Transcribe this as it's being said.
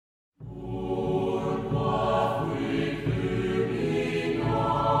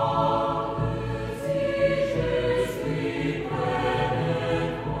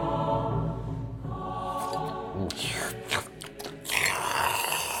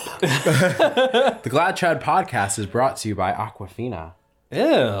The Glad Chad podcast is brought to you by Aquafina.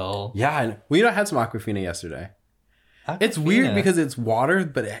 Ew. Yeah, I had some Aquafina yesterday. It's weird because it's water,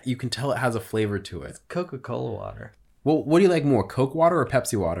 but you can tell it has a flavor to it. Coca-Cola water. Well, what do you like more, Coke water or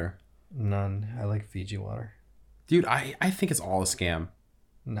Pepsi water? None. I like Fiji water. Dude, I think it's all a scam.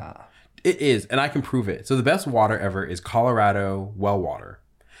 Nah. It is, and I can prove it. So the best water ever is Colorado well water.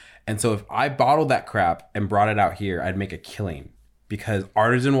 And so if I bottled that crap and brought it out here, I'd make a killing. Because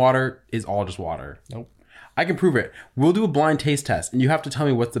artisan water is all just water. Nope. I can prove it. We'll do a blind taste test, and you have to tell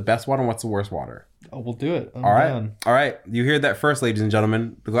me what's the best water and what's the worst water. Oh, we'll do it. All right. You heard that first, ladies and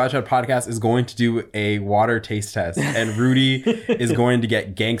gentlemen. The Glad Chat podcast is going to do a water taste test, and Rudy is going to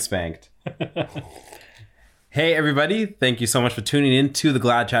get gang spanked. Hey, everybody. Thank you so much for tuning in to the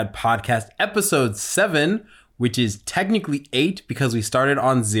Glad Chat podcast, episode 7, which is technically 8 because we started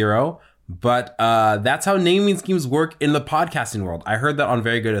on 0. But that's how naming schemes work in the podcasting world. I heard that on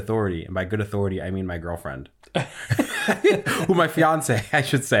very good authority. And by good authority, I mean my girlfriend. Who my fiance, I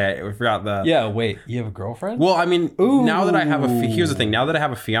should say. I forgot the... Yeah, wait. You have a girlfriend? Well, I mean, now that I have here's the thing. Now that I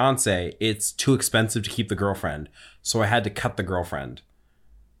have a fiance, it's too expensive to keep the girlfriend. So I had to cut the girlfriend.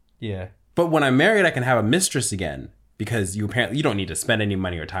 Yeah. But when I'm married, I can have a mistress again. Because you don't need to spend any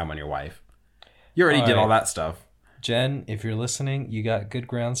money or time on your wife. You already did all that stuff. Jen, if you're listening, you got good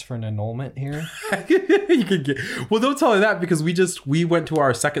grounds for an annulment here. You could get, well, don't tell her that because we went to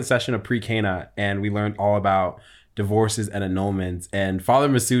our second session of pre-Cana and we learned all about divorces and annulments. And Father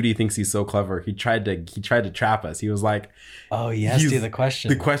Masudi thinks he's so clever. He tried to trap us. He was like, "Oh, he asked you the question.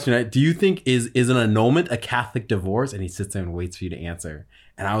 The question, do you think is an annulment a Catholic divorce?" And he sits there and waits for you to answer.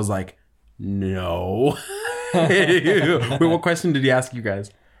 And I was like, "No." Wait, what question did he ask you guys?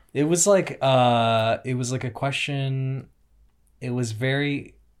 It was like a question. It was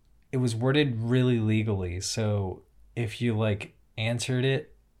worded really legally. So if you like answered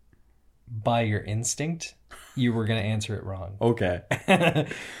it by your instinct, you were going to answer it wrong. Okay.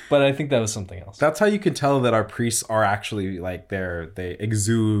 But I think that was something else. That's how you can tell that our priests are actually like they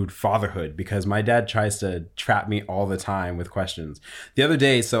exude fatherhood, because my dad tries to trap me all the time with questions. The other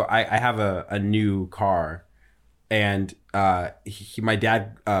day, so I have a new car. And my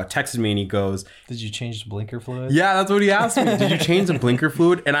dad texted me and he goes, "Did you change the blinker fluid?" Yeah, that's what he asked me. Did you change the blinker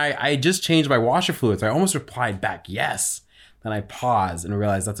fluid? And I just changed my washer fluids. I almost replied back, yes. Then I paused and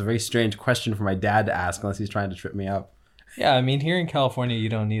realized that's a very strange question for my dad to ask unless he's trying to trip me up. Yeah, I mean, here in California, you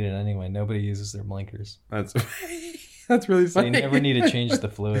don't need it anyway. Nobody uses their blinkers. That's really funny. So you never need to change the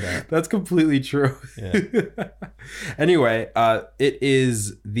fluid out. That's completely true. Yeah. Anyway, it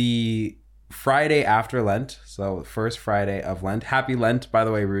is the Friday after Lent, so first Friday of Lent. Happy Lent, by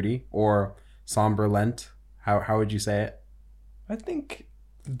the way, Rudy, or somber Lent. How would you say it? I think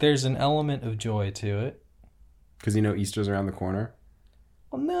there's an element of joy to it. Because Easter's around the corner.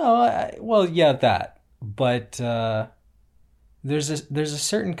 Well, no, yeah, that. But there's a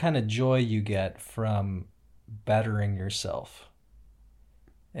certain kind of joy you get from bettering yourself,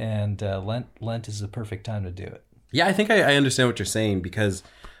 and Lent is the perfect time to do it. Yeah, I think I understand what you're saying, because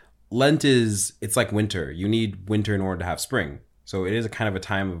Lent it's like winter. You need winter in order to have spring. So it is a kind of a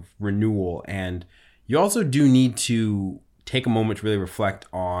time of renewal. And you also do need to take a moment to really reflect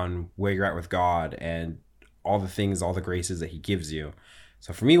on where you're at with God and all the things, all the graces that he gives you.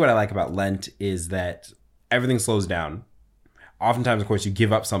 So for me, what I like about Lent is that everything slows down. Oftentimes, of course, you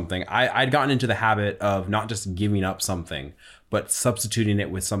give up something. I'd gotten into the habit of not just giving up something, but substituting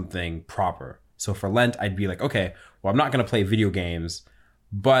it with something proper. So for Lent, I'd be like, okay, well, I'm not going to play video games,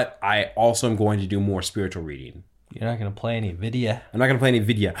 but I also am going to do more spiritual reading. You're not going to play any video. I'm not going to play any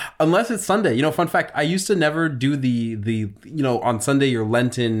video. Unless it's Sunday. Fun fact, I used to never do the on Sunday, your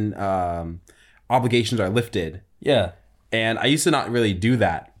Lenten obligations are lifted. Yeah. And I used to not really do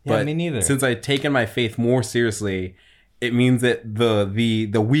that. Yeah, but me neither. Since I've taken my faith more seriously, it means that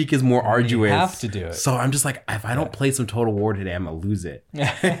the week is more arduous. You have to do it. So I'm just like, if I don't play some Total War today, I'm going to lose it.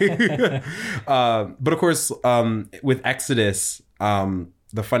 But of course, with Exodus,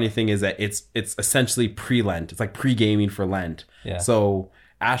 the funny thing is that it's essentially pre-Lent. It's like pre-gaming for Lent. Yeah. So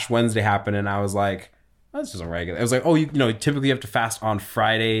Ash Wednesday happened and I was like, that's just a regular. It was like, typically you have to fast on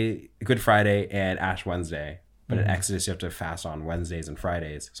Friday, Good Friday, and Ash Wednesday. But in Exodus, you have to fast on Wednesdays and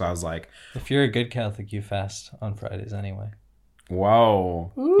Fridays. So I was like, if you're a good Catholic, you fast on Fridays anyway.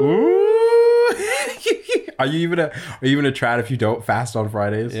 Whoa. Ooh. Are you even a trad if you don't fast on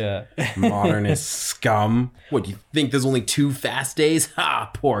Fridays? Yeah. Modernist scum. What, do you think there's only 2 fast days?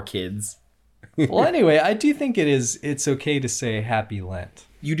 Ha, poor kids. Well, anyway, I do think it's okay to say Happy Lent.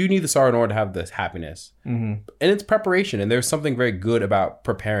 You do need the sorrow in order to have this happiness. Mm-hmm. And it's preparation. And there's something very good about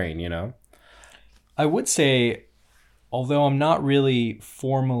preparing, I would say although I'm not really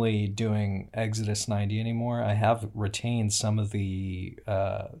formally doing Exodus 90 anymore, I have retained some of the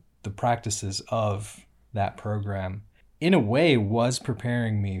practices of that program. In a way, was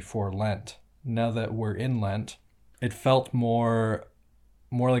preparing me for Lent. Now that we're in Lent, it felt more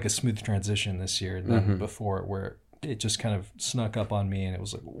like a smooth transition this year than before, where it just kind of snuck up on me and it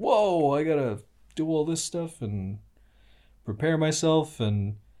was like, whoa, I gotta do all this stuff and prepare myself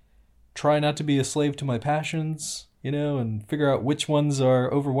and try not to be a slave to my passions, and figure out which ones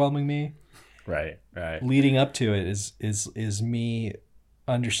are overwhelming me. Right. Leading up to it is me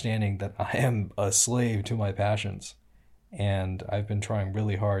understanding that I am a slave to my passions. And I've been trying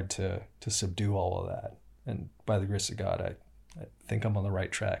really hard to subdue all of that. And by the grace of God, I think I'm on the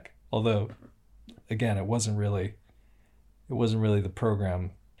right track. Although, again, it wasn't really the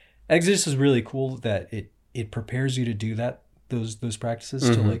program. Exodus is really cool that it prepares you to do those practices,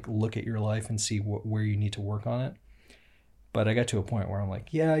 to like look at your life and see where you need to work on it. But I got to a point where I'm like,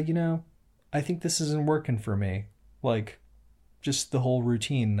 yeah, I think this isn't working for me. Like, just the whole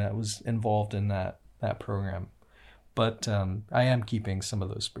routine that was involved in that program. But I am keeping some of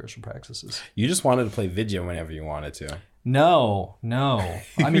those spiritual practices. You just wanted to play video whenever you wanted to. No.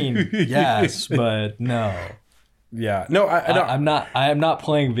 I mean, yes, but no. Yeah. No, I'm not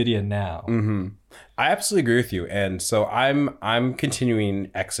playing video now. Mm-hmm. I absolutely agree with you. And so I'm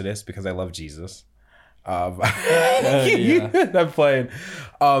continuing Exodus because I love Jesus. Yeah. I'm playing.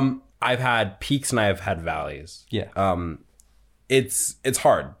 I've had peaks and I've had valleys. Yeah. It's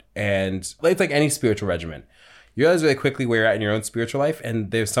hard, and it's like any spiritual regimen. You realize really quickly where you're at in your own spiritual life,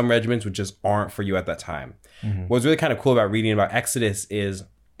 and there's some regimens which just aren't for you at that time. What's really kind of cool about reading about Exodus is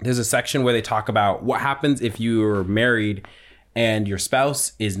there's a section where they talk about what happens if you're married and your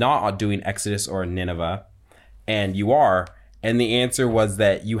spouse is not doing Exodus or Nineveh, and you are. And the answer was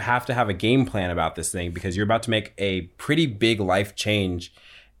that you have to have a game plan about this thing because you're about to make a pretty big life change,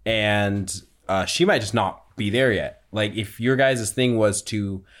 and she might just not be there yet. Like, if your guys' thing was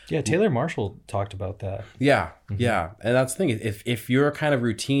to... Yeah, Taylor Marshall talked about that. Yeah, yeah. And that's the thing. If your kind of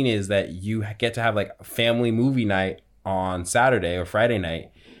routine is that you get to have, like, a family movie night on Saturday or Friday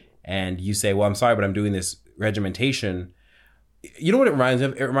night, and you say, well, I'm sorry, but I'm doing this regimentation... You know what it reminds me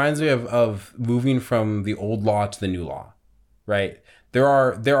of? It reminds me of moving from the old law to the new law, right? There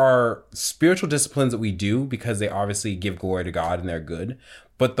are spiritual disciplines that we do because they obviously give glory to God and they're good.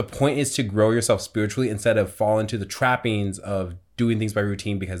 But the point is to grow yourself spiritually instead of fall into the trappings of doing things by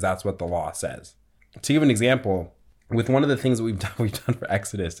routine because that's what the law says. To give an example, with one of the things that we've done for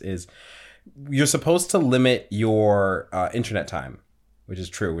Exodus is you're supposed to limit your internet time, which is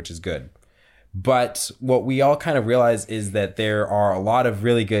true, which is good. But what we all kind of realize is that there are a lot of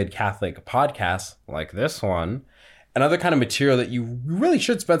really good Catholic podcasts like this one and other kind of material that you really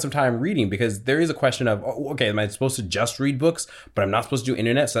should spend some time reading, because there is a question of, okay, am I supposed to just read books, but I'm not supposed to do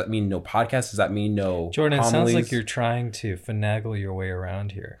internet? Does that mean no podcasts? Does that mean no Jordan, homilies? it sounds like you're trying to finagle your way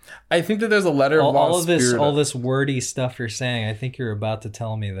around here. I think that there's a letter of law spirit. All this wordy stuff you're saying, I think you're about to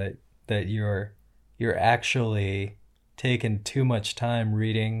tell me that you're actually taking too much time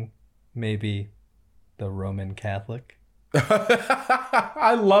reading maybe the Roman Catholic.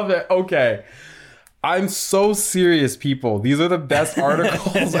 I love it. Okay. I'm so serious, people. These are the best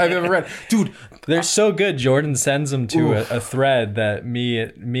articles I've ever read. Dude, they're so good. Jordan sends them to a thread that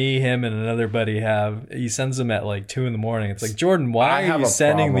me, him, and another buddy have. He sends them at like 2 a.m. It's like, Jordan, why are you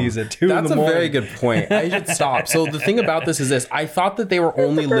sending these at 2 a.m? That's a very good point. I should stop. So the thing about this is this. I thought that they were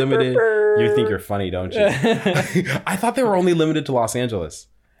only limited. You think you're funny, don't you? I thought they were only limited to Los Angeles.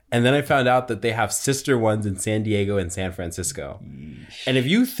 And then I found out that they have sister ones in San Diego and San Francisco. And if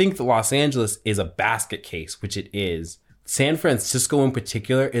you think that Los Angeles is a basket case, which it is, San Francisco in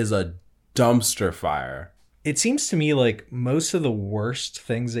particular is a dumpster fire. It seems to me like most of the worst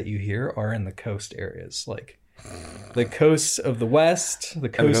things that you hear are in the coast areas, like the coasts of the West, the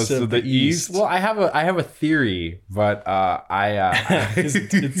coasts of the East. Well, I have a theory, but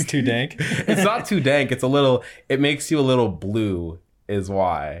it's too dank. It's not too dank. It makes you a little blue. Is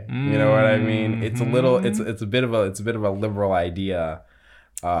why, you know what I mean? It's a little, it's a bit of a liberal idea.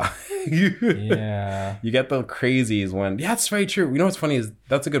 Yeah, you get the crazies when, yeah, it's very true. You know what's funny is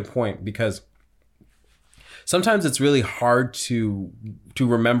that's a good point, because sometimes it's really hard to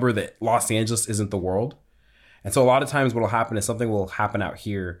remember that Los Angeles isn't the world. And so a lot of times what'll happen is something will happen out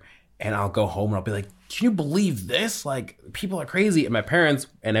here and I'll go home and I'll be like, can you believe this? Like, people are crazy. And my parents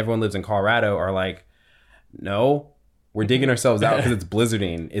and everyone lives in Colorado are like, no. We're digging ourselves out because it's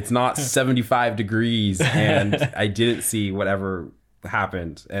blizzarding. It's not 75 degrees, and I didn't see whatever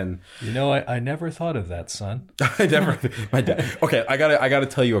happened. And you know, I never thought of that, son. My dad. Okay, I gotta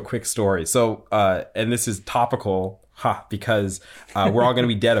tell you a quick story. So, and this is topical. because we're all going to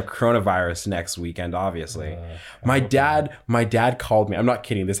be dead of coronavirus next weekend, obviously. My dad called me. I'm not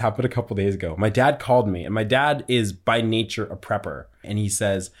kidding. This happened a couple days ago. My dad called me, and my dad is by nature a prepper. And he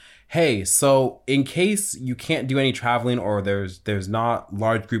says, hey, so in case you can't do any traveling or there's not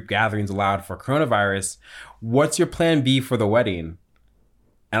large group gatherings allowed for coronavirus, what's your plan B for the wedding?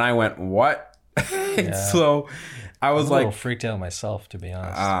 And I went, what? Yeah. So I was I'm a little like, freaked out myself, to be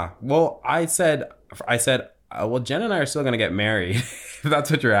honest. well, I said, well, Jen and I are still going to get married. If that's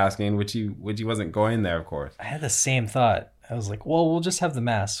what you're asking, which he wasn't going there, of course. I had the same thought. I was like, well, we'll just have the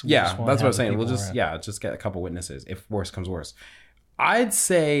mass. Yeah, that's what I'm saying. We'll just get a couple witnesses if worse comes worse. I'd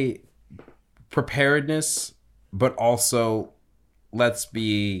say preparedness, but also let's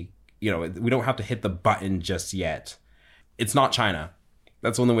be, we don't have to hit the button just yet. It's not China.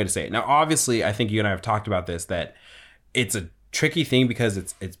 That's the only way to say it. Now, obviously, I think you and I have talked about this, that it's a tricky thing because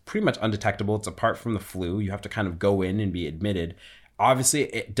it's pretty much undetectable. It's apart from the flu. You have to kind of go in and be admitted. Obviously,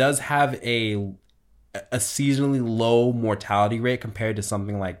 it does have a seasonally low mortality rate compared to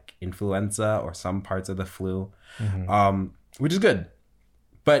something like influenza or some parts of the flu, which is good.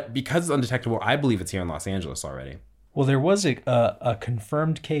 But because it's undetectable, I believe it's here in Los Angeles already. Well, there was a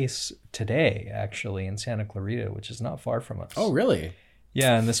confirmed case today, actually, in Santa Clarita, which is not far from us. Oh, really?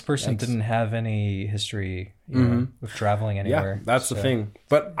 Yeah, and this person didn't have any history of traveling anywhere. Yeah, that's the thing.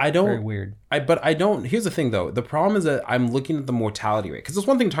 But I don't... Very weird. I don't... Here's the thing, though. The problem is that I'm looking at the mortality rate. Because it's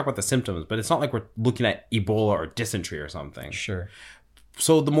one thing to talk about the symptoms, but it's not like we're looking at Ebola or dysentery or something. Sure.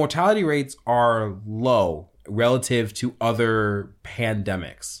 So the mortality rates are low relative to other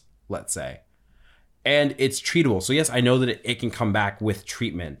pandemics, let's say. And it's treatable. So yes, I know that it can come back with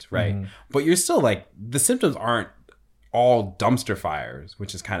treatment, right? But you're still like... The symptoms aren't all dumpster fires,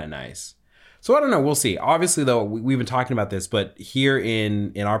 which is kind of nice. So I don't know. We'll see. Obviously, though, we've been talking about this, but here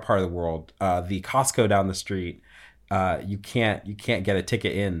in our part of the world, the Costco down the street, you can't get a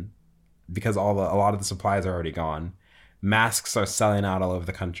ticket in because a lot of the supplies are already gone. Masks are selling out all over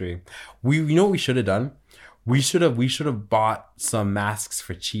the country. You know what we should have done? We should have bought some masks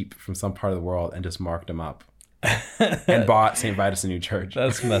for cheap from some part of the world and just marked them up. And bought St. Vitus a new church.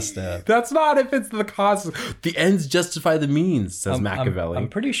 That's messed up. That's not if it's the cost. The ends justify the means, says Machiavelli. I'm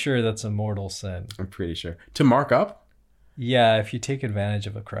pretty sure that's a mortal sin. I'm pretty sure. To mark up? Yeah, if you take advantage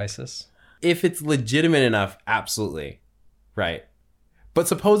of a crisis. If it's legitimate enough, absolutely. Right. But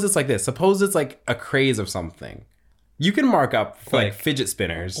suppose it's like this. Suppose it's like a craze of something. You can mark up like fidget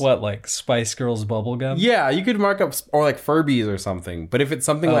spinners. What, like Spice Girls bubblegum? Yeah, you could mark up, or like Furbies or something. But if it's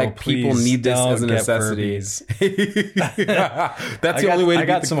something like people need this as a necessity. That's the only way to I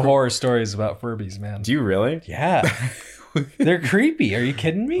got some horror stories about Furbies, man. Do you really? Yeah. They're creepy. Are you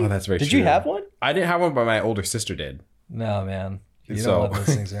kidding me? Oh, that's very true. Did you have one? I didn't have one, but my older sister did. No, man. You don't let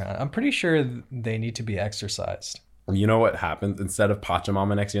those things around. I'm pretty sure they need to be exorcised. You know what happens? Instead of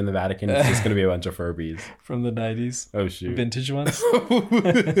Pachamama next year in the Vatican, it's just going to be a bunch of Furbies. From the 90s? Oh, shoot. Vintage ones? So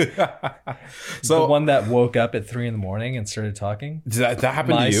the one that woke up at 3 a.m. and started talking? Did that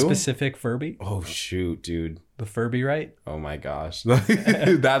happen to you? My specific Furby? Oh, shoot, dude. The Furby, right? Oh, my gosh.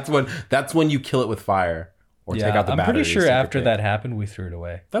 That's when you kill it with fire. Or take out the batteries. I'm pretty sure after that happened, we threw it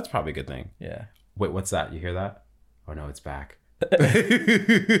away. That's probably a good thing. Yeah. Wait, what's that? You hear that? Oh, no, it's back.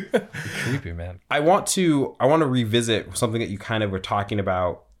 Creepy, man. I want to revisit something that you kind of were talking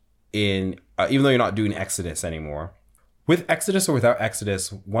about in even though you're not doing Exodus anymore. With Exodus or without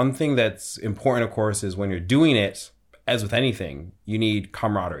Exodus, one thing that's important, of course, is when you're doing it, as with anything, you need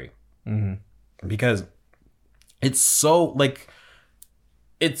camaraderie. Because it's so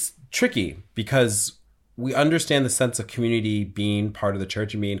it's tricky because we understand the sense of community being part of the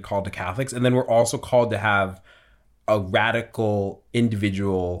church and being called to Catholics, and then we're also called to have a radical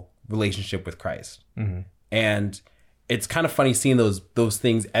individual relationship with Christ. And it's kind of funny seeing those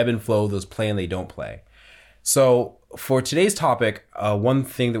things ebb and flow, those play and they don't play. So for today's topic, one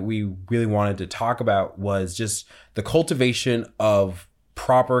thing that we really wanted to talk about was just the cultivation of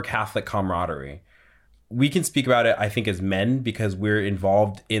proper Catholic camaraderie. We can speak about it, I think, as men because we're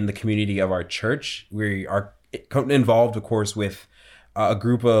involved in the community of our church. We are involved, of course, with a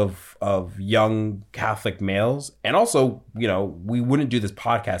group of young Catholic males. And also, we wouldn't do this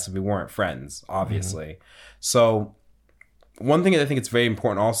podcast if we weren't friends, obviously. So one thing that I think it's very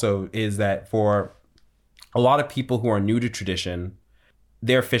important also is that for a lot of people who are new to tradition,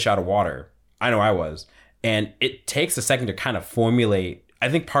 they're fish out of water. I know I was. And it takes a second to kind of formulate. I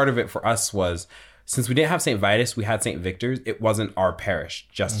think part of it for us was, since we didn't have St. Vitus, we had St. Victor's. It wasn't our parish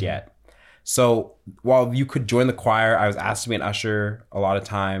just yet. So while you could join the choir, I was asked to be an usher a lot of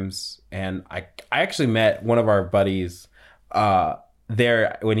times. And I actually met one of our buddies that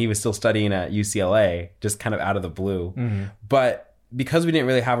there when he was still studying at UCLA, just kind of out of the blue. Mm-hmm. But because we didn't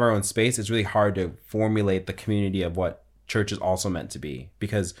really have our own space, it's really hard to formulate the community of what church is also meant to be.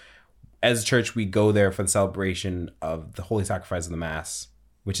 Because as a church, we go there for the celebration of the Holy Sacrifice of the Mass,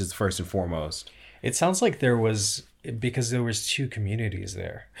 which is first and foremost. It sounds like because there was two communities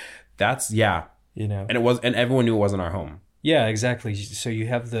there. That's, yeah. You know, And everyone knew it wasn't our home. Yeah, exactly. So you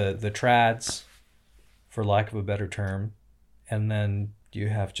have the trads, for lack of a better term, and then you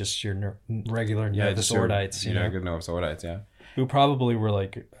have just your regular Novus Ordites, you know, good Novus Ordites, yeah, who probably were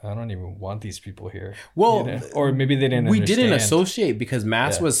like, I don't even want these people here. Well, you know? Or maybe they didn't. We understand. didn't associate because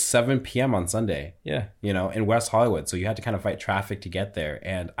Mass was 7 p.m. on Sunday. Yeah, you know, in West Hollywood, so you had to kind of fight traffic to get there,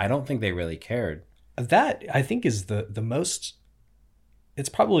 and I don't think they really cared. That I think is the most. It's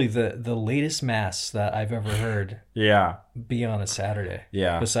probably the latest Mass that I've ever heard. Yeah, be on a Saturday.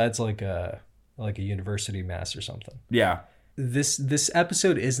 Yeah, besides like a university Mass or something. Yeah. This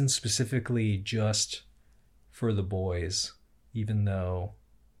episode isn't specifically just for the boys, even though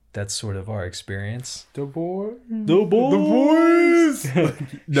that's sort of our experience. The boys.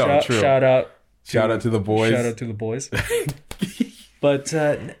 No, true. Shout out to the boys. Shout out to the boys. But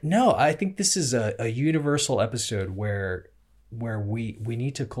no, I think this is a universal episode where we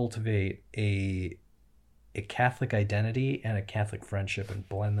need to cultivate a Catholic identity and a Catholic friendship and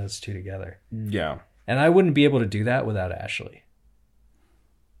blend those two together. Yeah. And I wouldn't be able to do that without Ashley.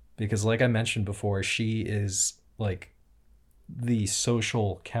 Because like I mentioned before, she is like the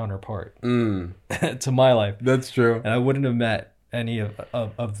social counterpart to my life. That's true. And I wouldn't have met any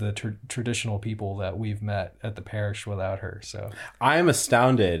of the traditional people that we've met at the parish without her. So I am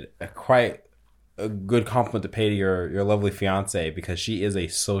astounded. Quite a good compliment to pay to your lovely fiance, because she is a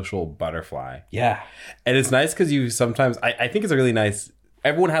social butterfly. Yeah. And it's nice because you sometimes, I think it's a really nice,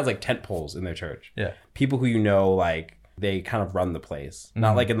 everyone has like tent poles in their church. Yeah. People who, you know, like they kind of run the place.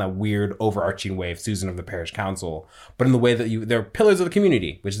 Not like in the weird overarching way of Susan of the parish council, but in the way that they're pillars of the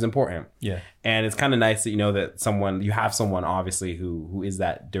community, which is important. Yeah. And it's kind of nice that you know that you have someone obviously who is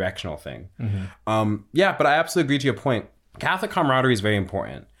that directional thing. Yeah, but I absolutely agree to your point. Catholic camaraderie is very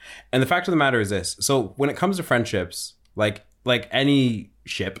important. And the fact of the matter is this. So when it comes to friendships, like any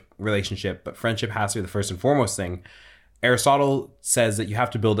relationship, but friendship has to be the first and foremost thing. Aristotle says that you have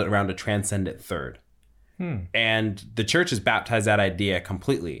to build it around a transcendent third. And the church has baptized that idea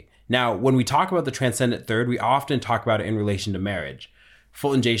completely. Now, when we talk about the transcendent third, we often talk about it in relation to marriage.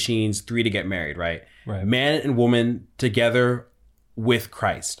 Fulton J. Sheen's 3 to get married, right? Man and woman together with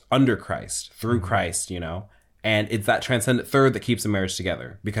Christ, under Christ, through Christ, you know? And it's that transcendent third that keeps the marriage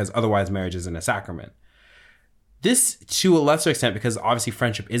together, because otherwise marriage isn't a sacrament. This, to a lesser extent, because obviously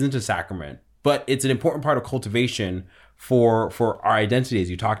friendship isn't a sacrament, but it's an important part of cultivation for our identity, as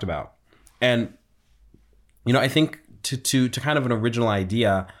you talked about. And you know, I think to kind of an original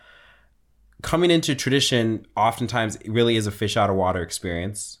idea, coming into tradition oftentimes really is a fish out of water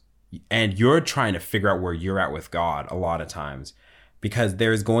experience. And you're trying to figure out where you're at with God a lot of times, because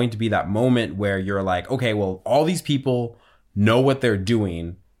there's going to be that moment where you're like, okay, well, all these people know what they're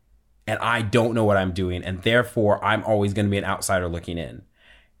doing and I don't know what I'm doing. And therefore, I'm always going to be an outsider looking in.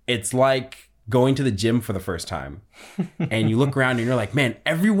 It's like going to the gym for the first time and you look around and you're like, man,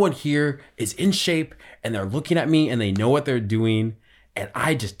 everyone here is in shape and they're looking at me and they know what they're doing. And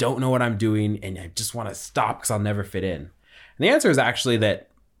I just don't know what I'm doing. And I just want to stop because I'll never fit in. And the answer is actually that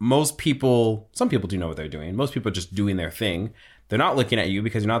some people do know what they're doing. Most people are just doing their thing. They're not looking at you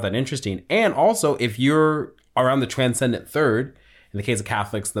because you're not that interesting. And also, if you're around the transcendent third, in the case of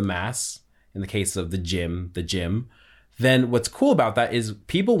Catholics, the Mass, in the case of the gym, then what's cool about that is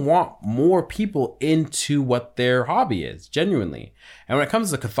people want more people into what their hobby is, genuinely. And when it comes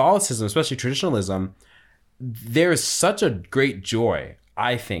to Catholicism, especially traditionalism, there's such a great joy,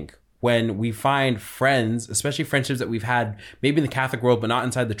 I think, when we find friends, especially friendships that we've had maybe in the Catholic world, but not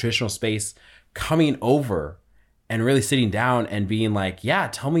inside the traditional space, coming over and really sitting down and being like, yeah,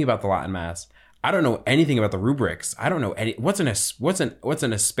 tell me about the Latin Mass. I don't know anything about the rubrics. I don't know what's an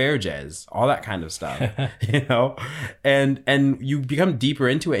asperges, all that kind of stuff, you know? And you become deeper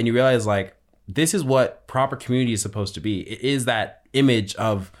into it and you realize like, this is what proper community is supposed to be. It is that image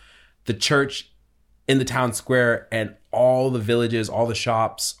of the church in the town square and all the villages, all the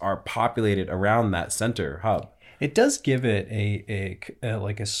shops are populated around that center hub. It does give it a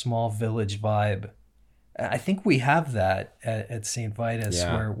like a small village vibe. I think we have that at St. Vitus,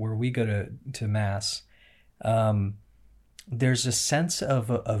 where we go to Mass. There's a sense of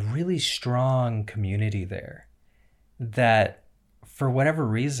a really strong community there that, for whatever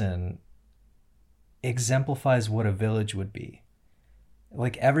reason, exemplifies what a village would be.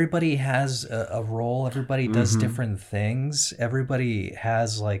 like everybody has a role, everybody does different things, everybody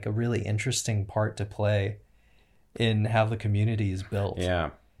has like a really interesting part to play in how the community is built.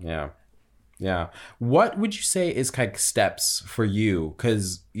 Yeah. What would you say is like steps for you?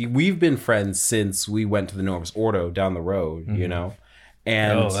 Because we've been friends since we went to the Novus Ordo down the road, you know?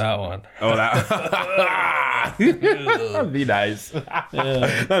 And that one. Oh, that. Be nice.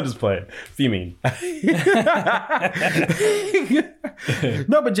 Yeah. I'm just playing. Be mean.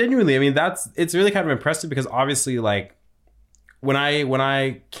 No, but genuinely, I mean, it's really kind of impressive because obviously, like, when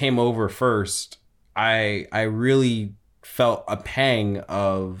I came over first, I really felt a pang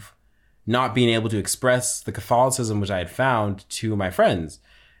of not being able to express the Catholicism which I had found to my friends.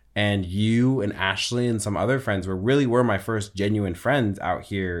 And you and Ashley and some other friends were my first genuine friends out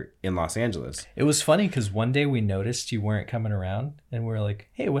here in Los Angeles. It was funny because one day we noticed you weren't coming around, and we were like,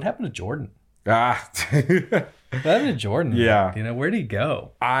 "Hey, what happened to Jordan? What happened to Jordan? Yeah, you know, where'd he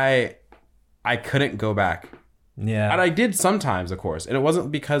go?" I couldn't go back. Yeah, and I did sometimes, of course, and it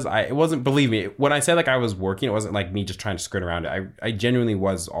wasn't because it wasn't. Believe me, when I said like I was working, it wasn't like me just trying to skirt around it. I genuinely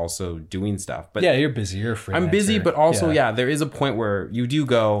was also doing stuff. But yeah, you're busy. You're a freelancer. I'm busy, but also there is a point where you do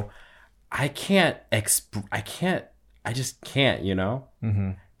go, I just can't, you know,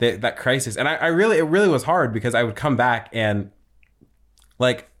 that crisis. And it really was hard because I would come back and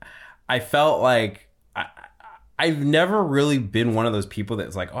like, I felt like I've never really been one of those people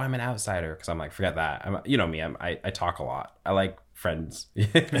that's like, oh, I'm an outsider. Cause I'm like, forget that. You know me, I talk a lot. I like friends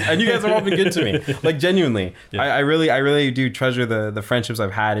and you guys have all been good to me. Like genuinely, yeah. I really do treasure the friendships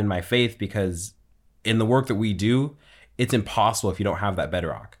I've had in my faith, because in the work that we do, it's impossible if you don't have that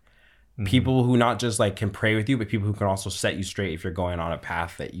bedrock. People who not just like can pray with you, but people who can also set you straight if you're going on a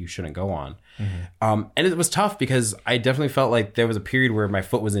path that you shouldn't go on. And it was tough because I definitely felt like there was a period where my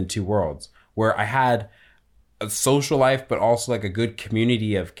foot was in two worlds, where I had a social life, but also like a good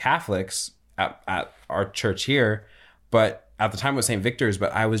community of Catholics at our church here. But at the time it was St. Victor's,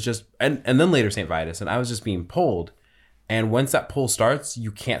 but I was just, and then later St. Vitus, and I was just being pulled. And once that pull starts,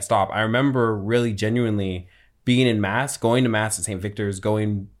 you can't stop. I remember really genuinely being in mass, going to mass at St. Victor's,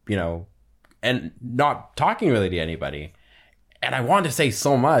 going, you know, and not talking really to anybody. And I wanted to say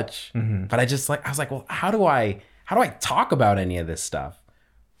so much, but I was like, well, how do I talk about any of this stuff?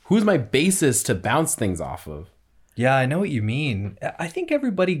 Who's my basis to bounce things off of? Yeah, I know what you mean. I think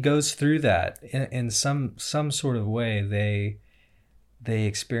everybody goes through that in some sort of way. They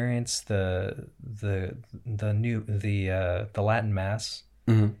experience the Latin Mass,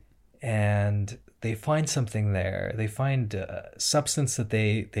 and they find something there. They find a substance that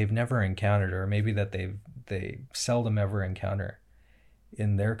they've never encountered, or maybe that they seldom ever encounter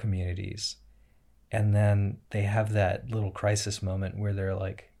in their communities. And then they have that little crisis moment where they're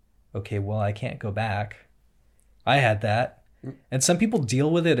like, okay, well, I can't go back. I had that. And some people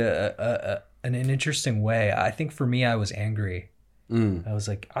deal with it in an interesting way. I think for me, I was angry. I was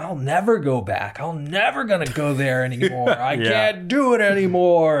like, I'll never go back. I'm never going to go there anymore. I can't do it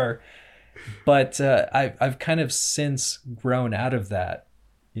anymore. But I've kind of since grown out of that.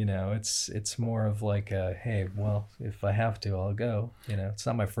 You know, it's more of like, hey, well, if I have to, I'll go. You know, it's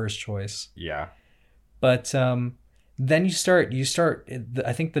not my first choice. Yeah. But then you start.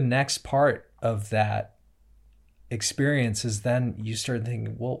 I think the next part of that experience is then you start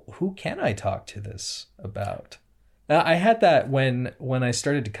thinking, well, who can I talk to this about? I had that when I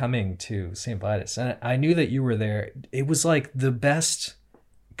started coming to St. Vitus, and I knew that you were there. It was like the best.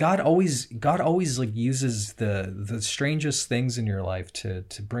 God always like uses the strangest things in your life to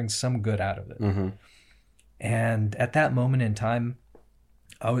bring some good out of it. And at that moment in time,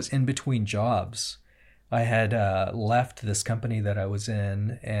 I was in between jobs. I had left this company that I was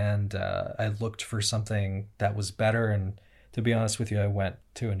in, and I looked for something that was better. And to be honest with you, I went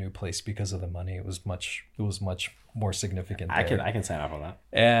to a new place because of the money. It was much more significant there. I can sign off on that.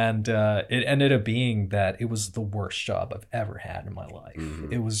 And it ended up being that it was the worst job I've ever had in my life.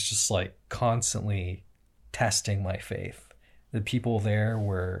 It was just like constantly testing my faith. The people there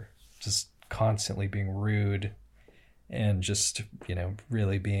were just constantly being rude and just, you know,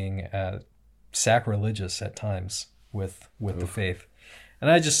 really being sacrilegious at times with the faith.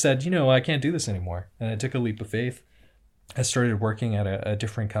 And I just said, you know, I can't do this anymore. And I took a leap of faith. I started working at a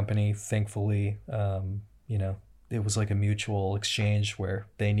different company. Thankfully, you know, it was like a mutual exchange where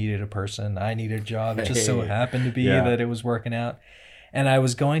they needed a person, I needed a job. It just so happened to be that it was working out. And I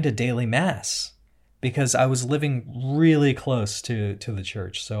was going to daily mass because I was living really close to the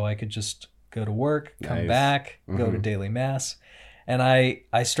church. So I could just go to work, come back, go to daily mass. And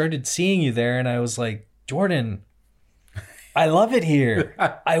I started seeing you there, and I was like, Jordan, I love it here.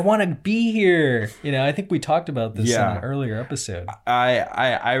 I want to be here. You know, I think we talked about this Yeah. in an earlier episode.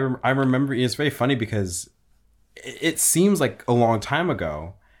 I remember. It's very funny because it seems like a long time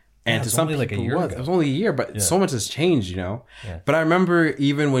ago, and it to was some only people like a year ago. it was only a year, but so much has changed, you know. Yeah. But I remember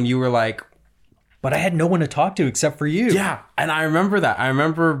even when you were like, But I had no one to talk to except for you. yeah, and I remember that. I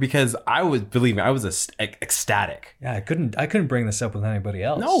remember because I was, believe me, I was ecstatic. Yeah, I couldn't bring this up with anybody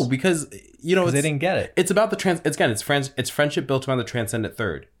else. No, because you know they didn't get it. It's about the it's friendship built around the transcendent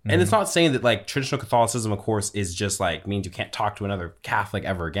third. And it's not saying that like traditional Catholicism, of course, is just like means you can't talk to another Catholic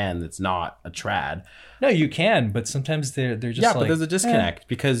ever again. That's not a trad. No, you can, but sometimes they're just Yeah, like, but there's a disconnect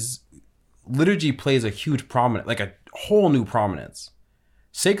because liturgy plays a huge prominent, like a whole new prominence.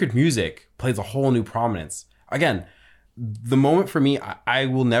 Sacred music plays a whole new prominence. Again, the moment for me, I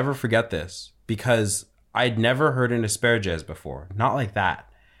will never forget this because I'd never heard an asperges before. Not like that.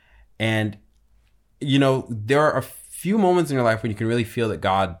 And, you know, there are a few moments in your life when you can really feel that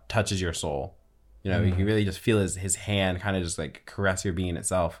God touches your soul. You know, you can really just feel his hand kind of just like caress your being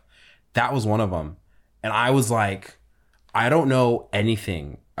itself. That was one of them. And I was like, I don't know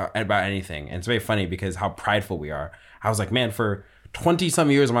anything about anything. And it's very funny because how prideful we are. I was like, man, for 20 some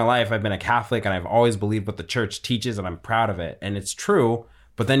years of my life, I've been a Catholic and I've always believed what the church teaches and I'm proud of it. And it's true.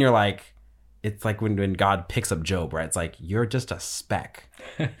 But then you're like, it's like when God picks up Job, right? It's like, you're just a speck.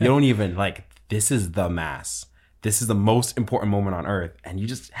 You don't even like, this is the mass. This is the most important moment on earth. And you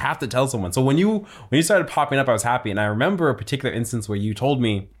just have to tell someone. So when you started popping up, I was happy. And I remember a particular instance where you told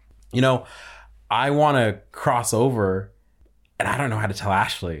me, you know, I want to cross over and I don't know how to tell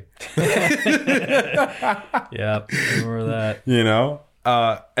Ashley. Yep, I remember that. You know?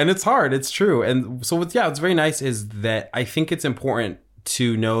 And it's hard. It's true. And so what's very nice is that I think it's important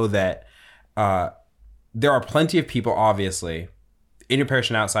to know that there are plenty of people, obviously, in your parish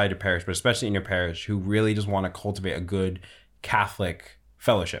and outside your parish, but especially in your parish, who really just want to cultivate a good Catholic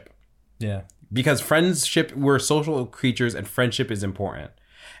fellowship. Yeah. Because friendship, we're social creatures and friendship is important.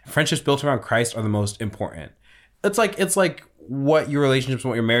 Friendships built around Christ are the most important. It's like what your relationships and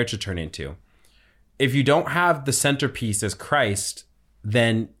what your marriage should turn into. If you don't have the centerpiece as Christ,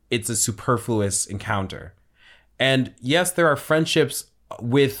 then it's a superfluous encounter. And yes, there are friendships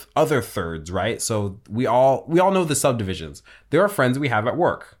with other thirds, right? So we all know the subdivisions. There are friends we have at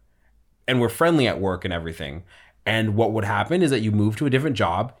work and we're friendly at work and everything. And what would happen is that you move to a different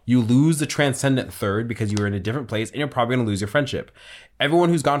job, you lose the transcendent third because you were in a different place, and you're probably going to lose your friendship. Everyone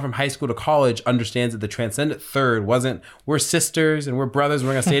who's gone from high school to college understands that the transcendent third wasn't, we're sisters and we're brothers and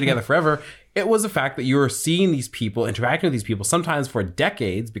we're going to stay together forever. It was the fact that you were seeing these people, interacting with these people, sometimes for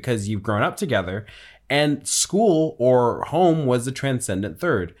decades because you've grown up together, and school or home was the transcendent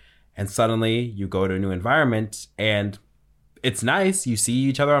third. And suddenly you go to a new environment and it's nice. You see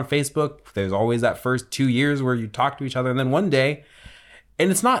each other on Facebook. There's always that first 2 years where you talk to each other. And then one day, and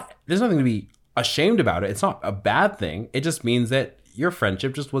there's nothing to be ashamed about it. It's not a bad thing. It just means that your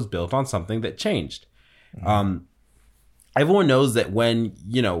friendship just was built on something that changed. Mm-hmm. Everyone knows that when,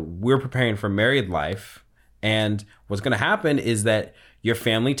 you know, we're preparing for married life, and what's going to happen is that your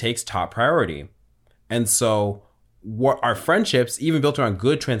family takes top priority. And so what our friendships, even built around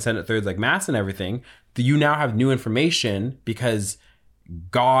good transcendent thirds like Mass and everything, you now have new information because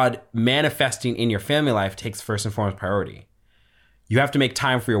God manifesting in your family life takes first and foremost priority. You have to make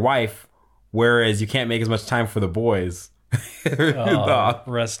time for your wife, whereas you can't make as much time for the boys.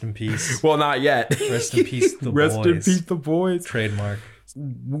 Rest in peace. Well, not yet. Rest in peace, the boys. Rest in peace, the boys. Trademark.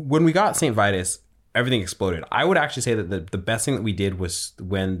 When we got St. Vitus, everything exploded. I would actually say that the best thing that we did was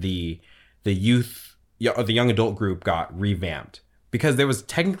when the youth, or the young adult group got revamped. Because there was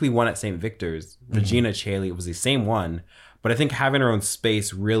technically one at St. Victor's, Regina Chaley, it was the same one. But I think having her own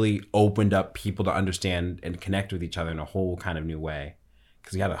space really opened up people to understand and connect with each other in a whole kind of new way.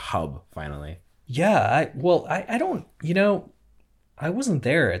 Because we had a hub, finally. Yeah, I don't, you know, I wasn't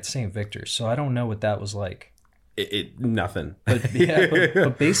there at St. Victor's, so I don't know what that was like. Nothing. But yeah,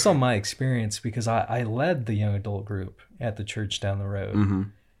 but based on my experience, because I led the young adult group at the church down the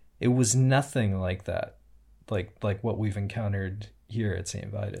road, it was nothing like that. Like what we've encountered here at St.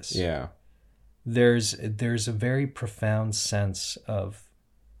 Vitus. Yeah. There's a very profound sense of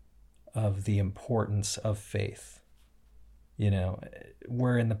the importance of faith. You know,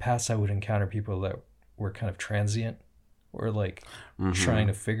 where in the past I would encounter people that were kind of transient or like trying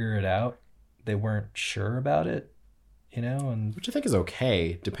to figure it out. They weren't sure about it, you know, and which I think is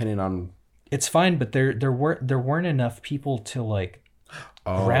okay, depending on. It's fine, but there weren't enough people to like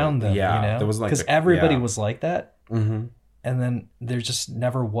ground them. Yeah, you know, there was like because everybody was like that. Mm-hmm. And then there just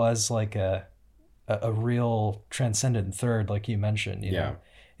never was like a real transcendent third, like you mentioned. You know,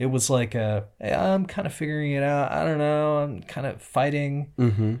 It was like hey, I'm kind of figuring it out. I don't know. I'm kind of fighting.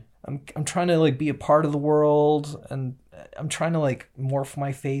 Mm-hmm. I'm trying to like be a part of the world, and I'm trying to like morph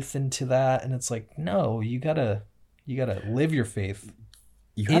my faith into that. And it's like, no, you gotta live your faith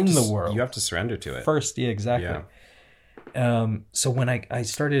in the world. You have to surrender to it first. Yeah, exactly. Yeah. So when I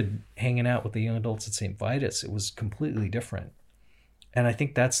started hanging out with the young adults at St. Vitus, it was completely different. And I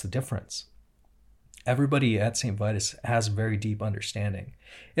think that's the difference. Everybody at St. Vitus has a very deep understanding.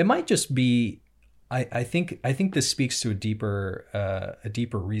 It might just be, I think this speaks to a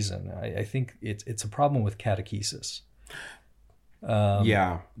deeper reason. I think it's a problem with catechesis.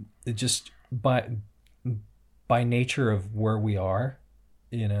 It just by nature of where we are,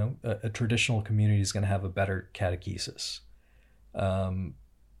 you know, a traditional community is going to have a better catechesis. And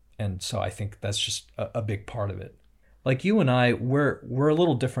so I think that's just a big part of it. Like you and I, we're a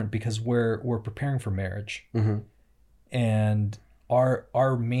little different because we're preparing for marriage. Mm-hmm. And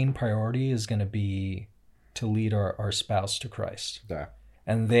our main priority is going to be to lead our spouse to Christ. Yeah.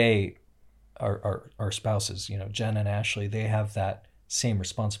 And they, our spouses, you know, Jen and Ashley, they have that same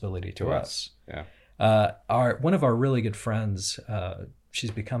responsibility to us. Yeah. One of our really good friends,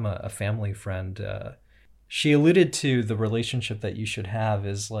 she's become a family friend. She alluded to the relationship that you should have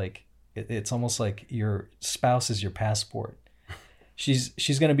is like, it's almost like your spouse is your passport.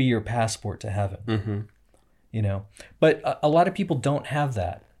 She's going to be your passport to heaven. Mm-hmm. You know, but a lot of people don't have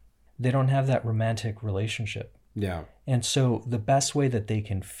that. They don't have that romantic relationship. Yeah. And so the best way that they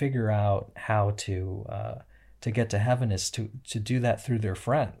can figure out how to get to heaven is to do that through their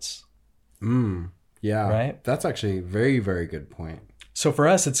friends. Yeah. Right. That's actually a very, very good point. So for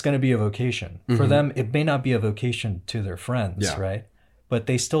us, it's going to be a vocation. For them, it may not be a vocation to their friends, right? But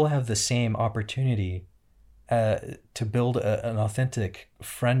they still have the same opportunity to build an authentic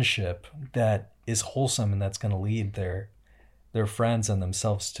friendship that is wholesome and that's going to lead their friends and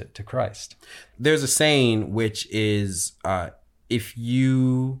themselves to Christ. There's a saying which is, if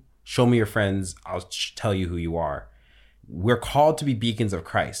you show me your friends, I'll tell you who you are. We're called to be beacons of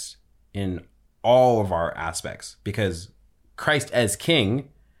Christ in all of our aspects because Christ as king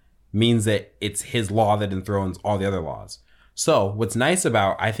means that it's his law that enthrones all the other laws. So what's nice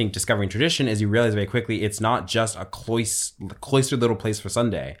about, I think, discovering tradition is you realize very quickly it's not just a cloistered little place for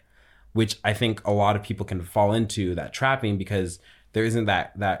Sunday, which I think a lot of people can fall into that trapping because there isn't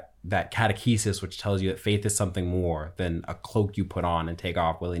that catechesis which tells you that faith is something more than a cloak you put on and take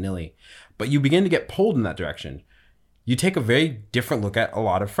off willy-nilly. But you begin to get pulled in that direction. You take a very different look at a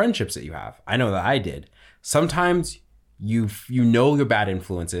lot of friendships that you have. I know that I did. Sometimes you know your bad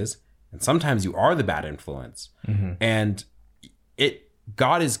influences, and sometimes you are the bad influence. Mm-hmm. And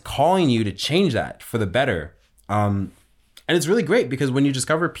God is calling you to change that for the better. And it's really great because when you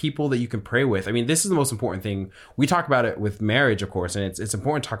discover people that you can pray with, I mean, this is the most important thing. We talk about it with marriage, of course, and it's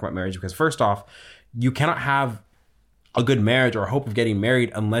important to talk about marriage because first off, you cannot have a good marriage or hope of getting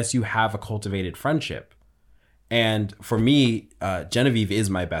married unless you have a cultivated friendship. And for me, Genevieve is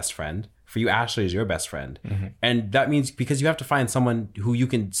my best friend. For you, Ashley is your best friend. Mm-hmm. And that means because you have to find someone who you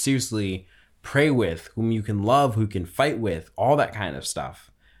can seriously pray with, whom you can love, who can fight with, all that kind of stuff,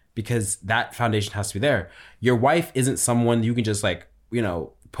 because that foundation has to be there. Your wife isn't someone you can just like, you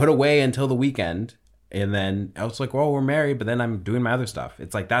know, put away until the weekend and then it's like, well, we're married, but then I'm doing my other stuff.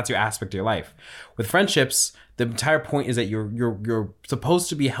 It's like, that's your aspect of your life. With friendships, the entire point is that you're supposed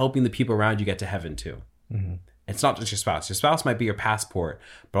to be helping the people around you get to heaven too. Mm-hmm. It's not just your spouse. Your spouse might be your passport,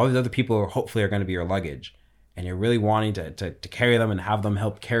 but all these other people hopefully are going to be your luggage. And you're really wanting to carry them and have them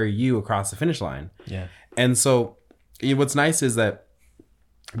help carry you across the finish line. Yeah. And so what's nice is that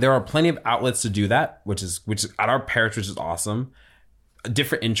there are plenty of outlets to do that, which is at our parish, which is awesome.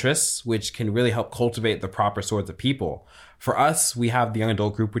 Different interests, which can really help cultivate the proper sorts of people. For us, we have the young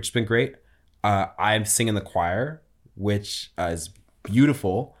adult group, which has been great. I'm singing the choir, which is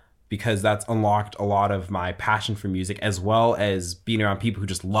beautiful because that's unlocked a lot of my passion for music, as well as being around people who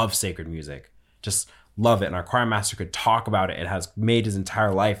just love sacred music. Just love it. And our choir master could talk about it. It has made his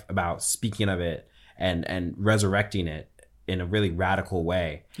entire life about speaking of it and resurrecting it in a really radical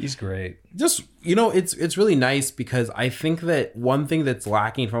way. He's great. Just, you know, it's really nice because I think that one thing that's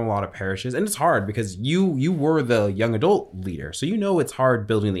lacking from a lot of parishes, and it's hard because you were the young adult leader, so you know it's hard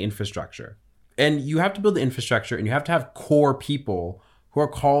building the infrastructure. And you have to build the infrastructure and you have to have core people who are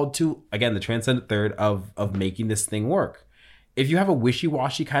called to, again, the transcendent third of making this thing work. If you have a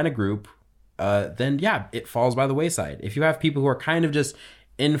wishy-washy kind of group, then yeah, it falls by the wayside. If you have people who are kind of just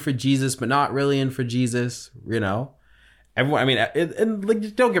in for Jesus, but not really in for Jesus, you know, everyone, I mean, and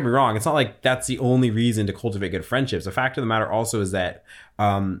like, don't get me wrong. It's not like that's the only reason to cultivate good friendships. The fact of the matter also is that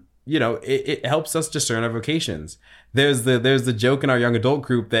it helps us discern our vocations. There's the joke in our young adult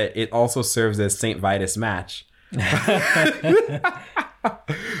group that it also serves as St. Vitus match.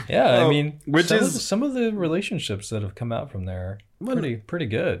 Yeah, I mean, which some of the relationships that have come out from there are pretty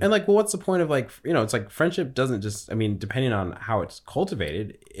good. And like, well, what's the point of like, it's like friendship doesn't just, I mean, depending on how it's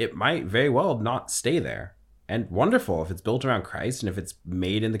cultivated, it might very well not stay there. And wonderful if it's built around Christ and if it's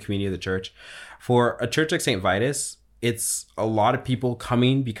made in the community of the church. For a church like St. Vitus, it's a lot of people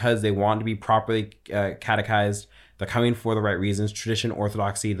coming because they want to be properly catechized. They're coming for the right reasons: tradition,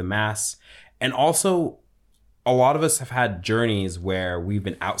 orthodoxy, the mass. And also, a lot of us have had journeys where we've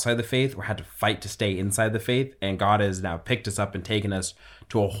been outside the faith or had to fight to stay inside the faith. And God has now picked us up and taken us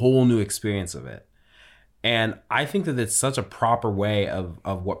to a whole new experience of it. And I think that it's such a proper way of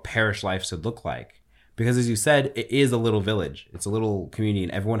what parish life should look like. Because as you said, it is a little village. It's a little community,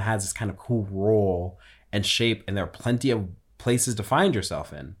 and everyone has this kind of cool role and shape, and there are plenty of places to find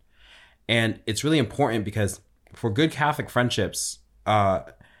yourself in. And it's really important because for good Catholic friendships,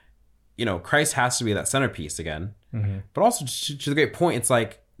 Christ has to be that centerpiece again. Mm-hmm. But also, to the great point, it's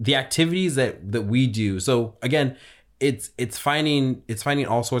like the activities that we do. So again, it's finding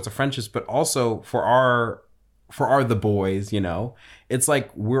all sorts of friendships, but also for the boys, it's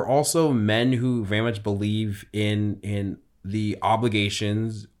like we're also men who very much believe in the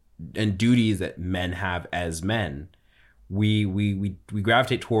obligations and duties that men have as men. We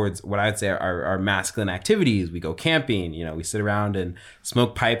gravitate towards what I'd say are masculine activities. We go camping, we sit around and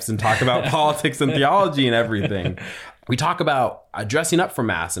smoke pipes and talk about politics and theology and everything. We talk about dressing up for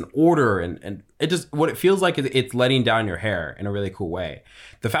mass and order, and it just, what it feels like is it's letting down your hair in a really cool way.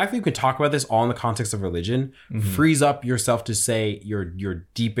 The fact that you can talk about this all in the context of religion frees up yourself to say your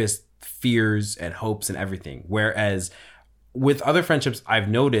deepest fears and hopes and everything. Whereas with other friendships, I've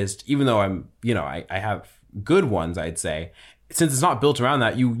noticed, even though I have good ones, I'd say, since it's not built around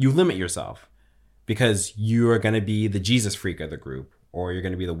that, you limit yourself because you are going to be the Jesus freak of the group, or you're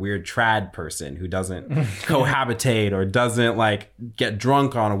going to be the weird trad person who doesn't cohabitate or doesn't like get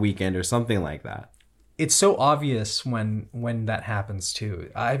drunk on a weekend or something like that. It's so obvious when that happens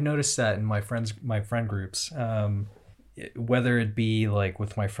too. I've noticed that in my friend groups, whether it be like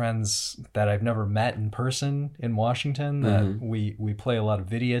with my friends that I've never met in person in Washington, that we play a lot of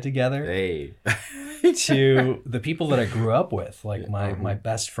video together. Hey. To the people that I grew up with, like my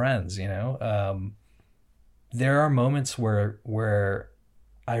best friends, there are moments where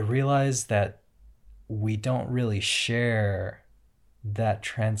I realize that we don't really share that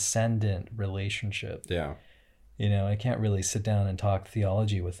transcendent relationship. Yeah. I can't really sit down and talk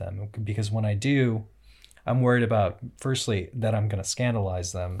theology with them, because when I do, I'm worried about, firstly, that I'm going to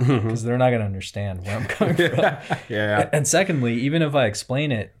scandalize them because they're not going to understand where I'm coming from. Yeah. And secondly, even if I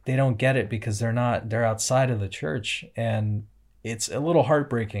explain it, they don't get it because they're outside of the church. And it's a little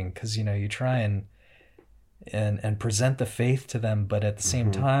heartbreaking because, you try and present the faith to them, but at the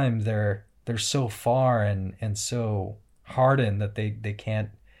same time, they're so far and so hardened that they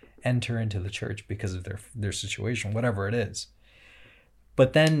can't enter into the church because of their situation, whatever it is.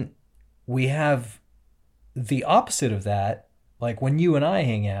 But then we have the opposite of that, like when you and I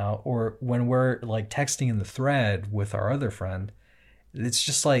hang out, or when we're like texting in the thread with our other friend, it's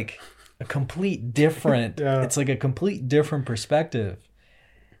just like a complete different, it's like a complete different perspective,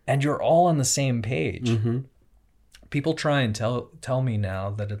 and you're all on the same page. People try and tell me now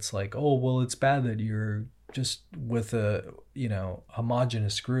that it's like, oh, well, it's bad that you're just with a,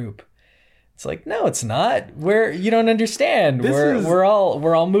 homogenous group. It's like, no, it's not. You don't understand. We're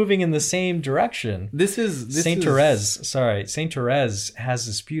all moving in the same direction. Saint Therese. Saint Therese has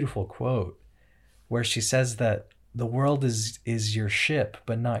this beautiful quote where she says that the world is your ship,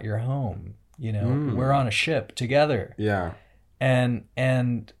 but not your home. We're on a ship together. Yeah. And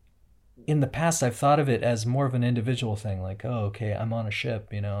in the past, I've thought of it as more of an individual thing, like, oh, okay, I'm on a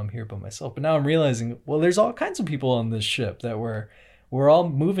ship, I'm here by myself. But now I'm realizing, well, there's all kinds of people on this ship that we're all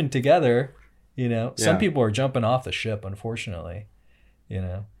moving together. Some people are jumping off the ship, unfortunately,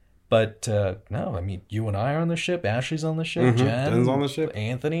 but no, I mean, you and I are on the ship. Ashley's on the ship. Jen's on the ship.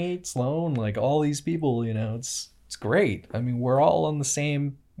 Anthony, Sloan, like all these people, it's great. I mean, we're all on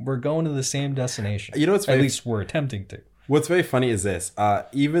we're going to the same destination. At least we're attempting to. What's very funny is this,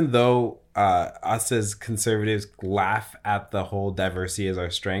 even though us as conservatives laugh at the whole diversity as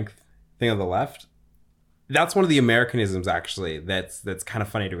our strength thing on the left, that's one of the Americanisms, actually, that's kind of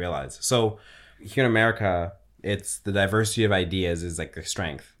funny to realize. So here in America, it's the diversity of ideas is like the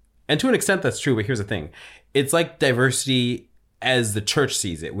strength. And to an extent, that's true. But here's the thing. It's like diversity as the church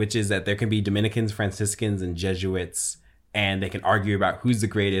sees it, which is that there can be Dominicans, Franciscans, and Jesuits, and they can argue about who's the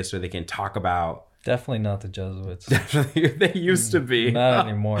greatest, or they can talk about Definitely not the Jesuits. Definitely, they used to be. Not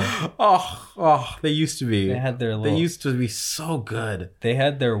anymore. They used to be. They had their little. They used to be so good. They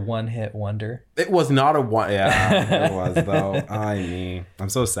had their one-hit wonder. It was not a one. Yeah, it was though. I mean, I'm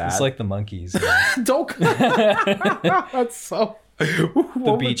so sad. It's like the Monkees. Don't. That's so.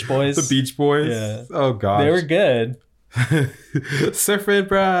 The Beach Boys. The Beach Boys. Yeah. Oh gosh. They were good. Surfing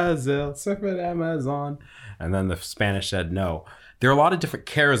Brazil, surfing Amazon. And then the Spanish said no. There are a lot of different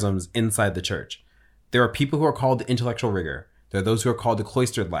charisms inside the church. There are people who are called to intellectual rigor. There are those who are called to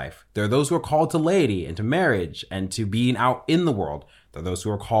cloistered life. There are those who are called to laity and to marriage and to being out in the world. There are those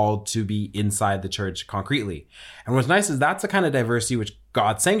who are called to be inside the church concretely. And what's nice is that's the kind of diversity which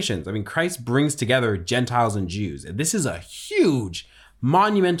God sanctions. I mean, Christ brings together Gentiles and Jews. And this is a huge,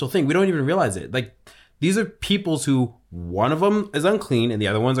 monumental thing. We don't even realize it. Like, these are peoples who one of them is unclean and the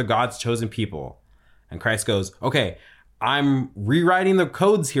other ones are God's chosen people. And Christ goes, okay, I'm rewriting the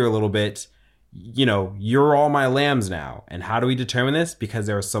codes here a little bit. You know, you're all my lambs now. And how do we determine this? Because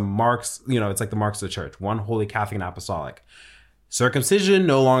there are some marks, you know, it's like the marks of the church. One, Holy Catholic and Apostolic. Circumcision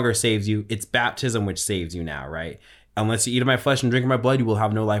no longer saves you. It's baptism which saves you now, right? Unless you eat of my flesh and drink of my blood, you will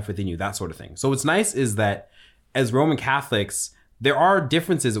have no life within you, that sort of thing. So what's nice is that as Roman Catholics, there are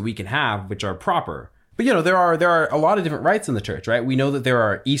differences that we can have which are proper. But, you know, there are a lot of different rites in the church, right? We know that there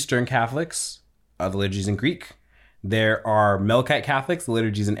are Eastern Catholics, the liturgies in Greek. There are Melkite Catholics, the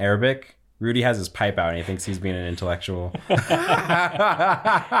liturgies in Arabic. Rudy has his pipe out and he thinks he's being an intellectual. Hey,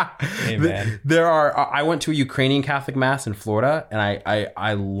 man. There are. I went to a Ukrainian Catholic mass in Florida, and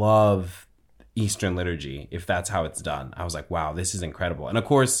I love Eastern liturgy if that's how it's done. I was like, wow, this is incredible. And of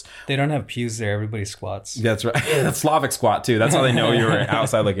course, They don't have pews there. Everybody squats. that's right. That's Slavic squat too. That's how they know you were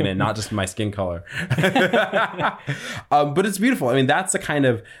outside looking in, not just my skin color. But it's beautiful. I mean, that's the kind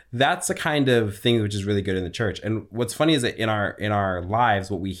of thing which is really good in the church. And what's funny is that in our lives,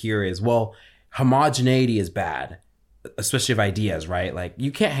 what we hear is, well, homogeneity is bad, especially of ideas, right? Like,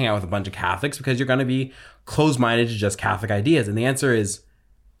 you can't hang out with a bunch of Catholics because you're going to be closed-minded to just Catholic ideas. And the answer is,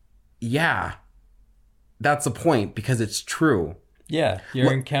 yeah, that's the point, because it's true. Yeah,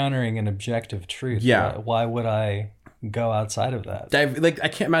 you're encountering an objective truth. Yeah. Why would I go outside of that? I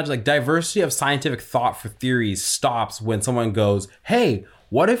can't imagine, like, diversity of scientific thought for theories stops when someone goes, hey,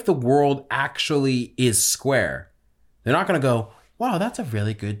 what if the world actually is square? They're not going to go, wow, that's a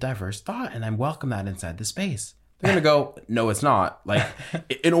really good diverse thought, and I welcome that inside the space. They're going to go, no, it's not. Like,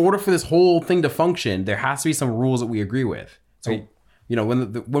 in order for this whole thing to function, there has to be some rules that we agree with. So, you know,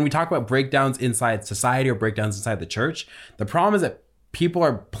 when we talk about breakdowns inside society or breakdowns inside the church, the problem is that people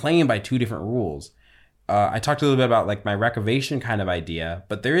are playing by two different rules. I talked a little bit about like my recovation kind of idea,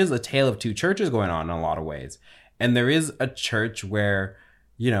 but there is a tale of two churches going on in a lot of ways. And there is a church where,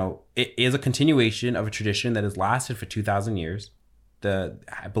 you know, it is a continuation of a tradition that has lasted for 2,000 years.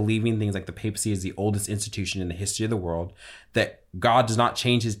 Believing things like the papacy is the oldest institution in the history of the world, that God does not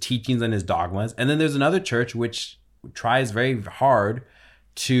change his teachings and his dogmas. And then there's another church which tries very hard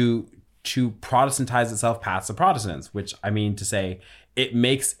to Protestantize itself past the Protestants, which I mean to say, it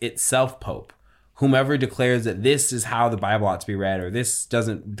makes itself Pope. Whomever declares that this is how the Bible ought to be read, or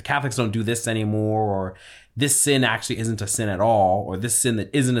the Catholics don't do this anymore, or this sin actually isn't a sin at all, or this sin that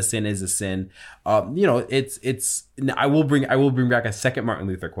isn't a sin is a sin. You know, I will bring back a second Martin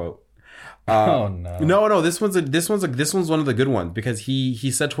Luther quote. Oh no! No. This one's one of the good ones, because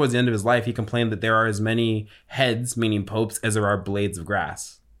he said towards the end of his life, he complained that there are as many heads, meaning popes, as there are blades of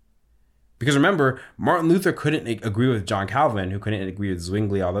grass. Because remember, Martin Luther couldn't agree with John Calvin, who couldn't agree with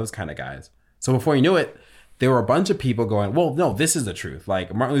Zwingli, all those kind of guys. So before you knew it, there were a bunch of people going, well, no, this is the truth.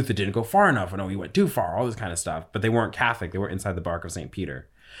 Like, Martin Luther didn't go far enough, or no, he went too far, all this kind of stuff. But they weren't Catholic. They weren't inside the bark of St. Peter.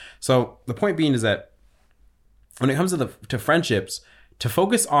 So the point being is that when it comes to friendships, to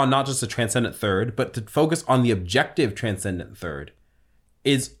focus on not just the transcendent third, but to focus on the objective transcendent third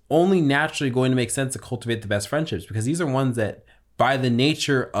is only naturally going to make sense to cultivate the best friendships, because these are ones that, by the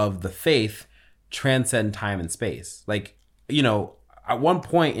nature of the faith, transcend time and space. Like, you know, at one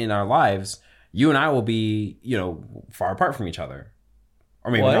point in our lives, you and I will be, you know, far apart from each other.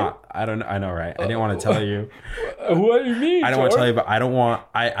 Or maybe not. I don't know. I know, right? I didn't want to tell you. What do you mean? I don't want to tell you, but I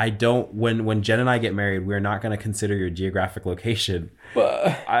don't, when Jen and I get married, we're not going to consider your geographic location.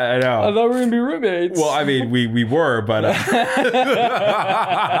 But I know. I thought we were going to be roommates. Well, I mean, we were, but.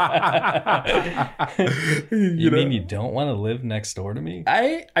 You mean you don't want to live next door to me?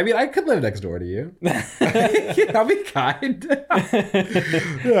 I mean, I could live next door to you. I'll be kind.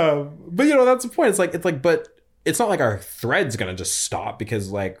 Yeah. But, you know, that's the point. It's like, but it's not like our thread's going to just stop,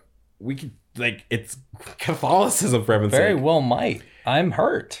 because, like, we could, like, it's Catholicism, for heaven's sake. Very well might. I'm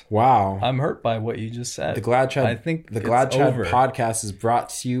hurt. Wow. I'm hurt by what you just said. The Glad Chad, I think the it's Glad Chad over. podcast is brought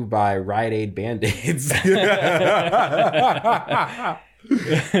to you by Rite Aid Band-Aids.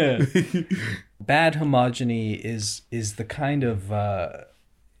 Bad homogeny is the kind of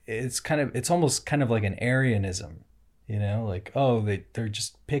it's almost kind of like an Aryanism, you know, like, oh, they're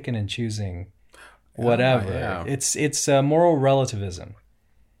just picking and choosing whatever. Yeah. It's moral relativism,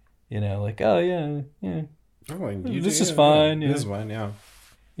 you know, like, oh yeah. This is fine. This is fine, yeah.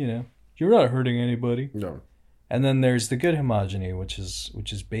 You know, you're not hurting anybody. No. And then there's the good homogeny, which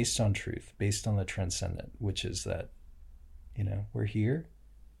is based on truth, based on the transcendent, which is that, you know, we're here,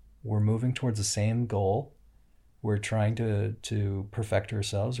 we're moving towards the same goal, we're trying to perfect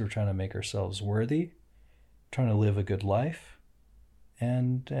ourselves, we're trying to make ourselves worthy, trying to live a good life,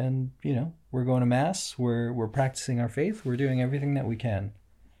 and you know, we're going to mass, we're practicing our faith, we're doing everything that we can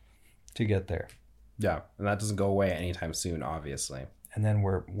to get there. Yeah, and that doesn't go away anytime soon, obviously. And then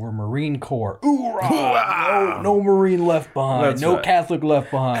we're Marine Corps. No Marine left behind. That's no right. Catholic left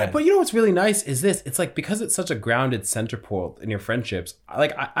behind. But you know what's really nice is this. It's like, because it's such a grounded center point in your friendships.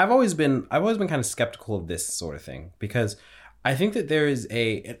 Like I've always been kind of skeptical of this sort of thing, because I think that there is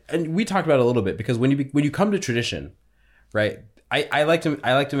and we talked about it a little bit, because when you come to tradition, right? I like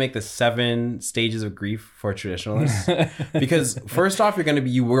to make the 7 stages of grief for traditionalists, because first off,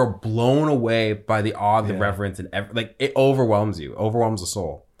 you were blown away by the awe, the reverence, and like it overwhelms the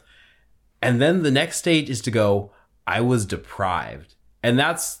soul. And then the next stage is to go, I was deprived, and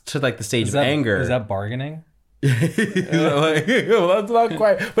that's to like the stage of anger. Is that bargaining? Well, that's not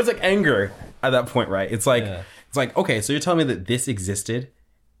quite, but it's like anger at that point, right? It's like okay, so you're telling me that this existed,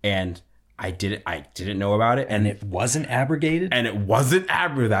 and I didn't know about it, and it wasn't abrogated. And it wasn't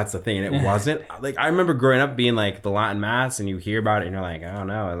abrogated. That's the thing. And it wasn't like, I remember growing up being like the Latin Mass, and you hear about it, and you're like, oh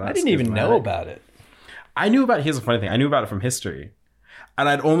no, I didn't even know about it. I knew about it. Here's the funny thing: I knew about it from history, and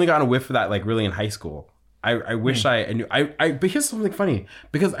I'd only gotten a whiff of that like really in high school. I wish I knew. But here's something funny,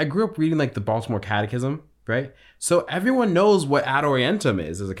 because I grew up reading like the Baltimore Catechism, right? So everyone knows what Ad Orientem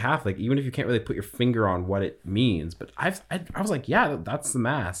is as a Catholic, even if you can't really put your finger on what it means. But I was like, yeah, that's the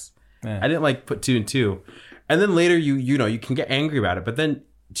Mass. Yeah. I didn't like put 2 and 2. And then later you know, you can get angry about it. But then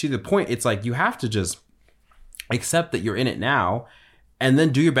to the point, it's like you have to just accept that you're in it now, and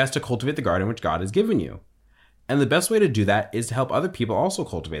then do your best to cultivate the garden which God has given you. And the best way to do that is to help other people also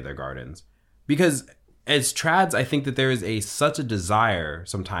cultivate their gardens. Because as trads, I think that there is such a desire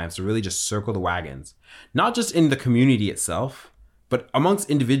sometimes to really just circle the wagons. Not just in the community itself, but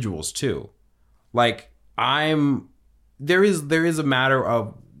amongst individuals too. Like there is a matter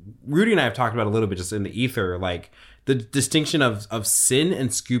of, Rudy and I have talked about a little bit just in the ether, like the distinction of sin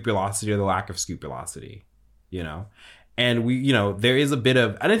and scrupulosity, or the lack of scrupulosity, you know? And we, you know, there is a bit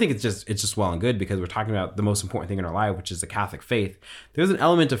of, and I think it's just well and good, because we're talking about the most important thing in our life, which is the Catholic faith. There's an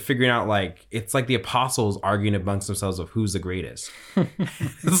element of figuring out, like, it's like the apostles arguing amongst themselves of who's the greatest.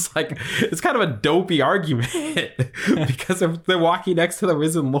 It's kind of a dopey argument because they're walking next to the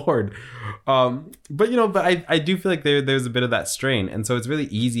risen Lord. But I do feel like there's a bit of that strain. And so it's really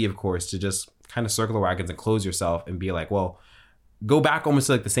easy, of course, to just kind of circle the wagons and close yourself and be like, well, go back almost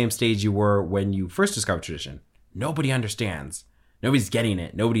to like the same stage you were when you first discovered tradition. Nobody understands. Nobody's getting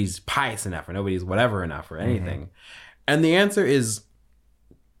it. Nobody's pious enough, or nobody's whatever enough, or anything. Mm-hmm. And the answer is,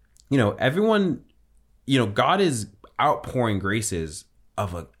 everyone, God is outpouring graces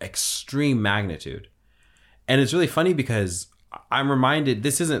of an extreme magnitude. And it's really funny, because I'm reminded,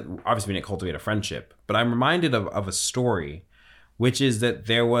 this isn't, obviously we didn't cultivate a friendship, but I'm reminded of a story, which is that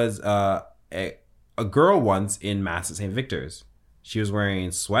there was a girl once in Mass at St. Victor's. She was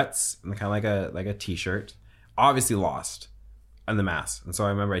wearing sweats and kind of like a t-shirt, obviously lost in the Mass. And so I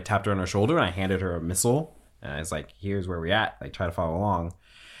remember I tapped her on her shoulder and I handed her a missal, and I was like, here's where we're at, like, try to follow along.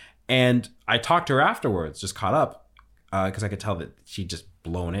 And I talked to her afterwards, just caught up, because I could tell that she'd just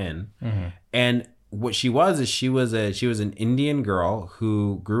blown in. Mm-hmm. And what she was is she was an Indian girl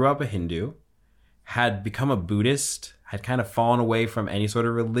who grew up a Hindu, had become a Buddhist, had kind of fallen away from any sort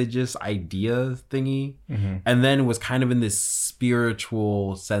of religious idea thingy, mm-hmm. and then was kind of in this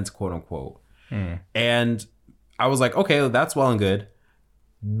spiritual sense, quote unquote. Mm. And I was like, okay, that's well and good.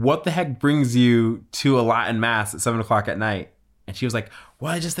 What the heck brings you to a Latin Mass at 7:00 at night? And she was like,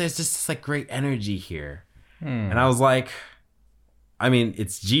 well, there's just this like great energy here. And I was like, I mean,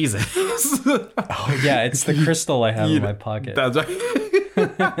 it's Jesus. Oh yeah, it's the crystal I have in my pocket. That's right.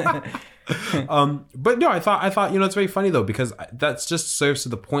 But no, I thought, it's very funny though, because that's just serves to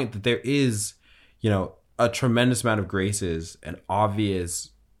the point that there is, a tremendous amount of graces and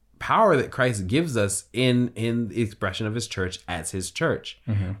obvious power that Christ gives us in the expression of his church as his church,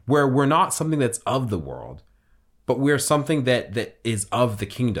 mm-hmm. where we're not something that's of the world, but we're something that is of the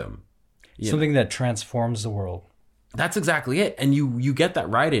kingdom. Something that transforms the world. That's exactly it. And you get that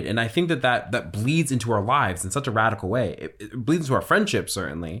righted. And I think that bleeds into our lives in such a radical way. It bleeds into our friendships,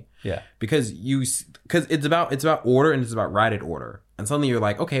 certainly. Yeah. Because it's about order, and it's about righted order. And suddenly you're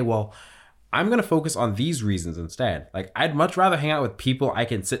like, okay, well, I'm going to focus on these reasons instead. Like, I'd much rather hang out with people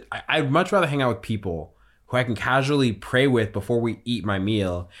I'd much rather hang out with people who I can casually pray with before we eat my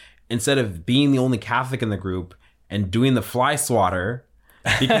meal, instead of being the only Catholic in the group and doing the fly swatter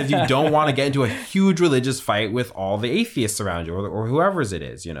because you don't want to get into a huge religious fight with all the atheists around you, or whoever's it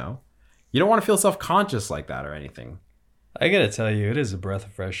is, you know? You don't want to feel self-conscious like that or anything. I got to tell you, it is a breath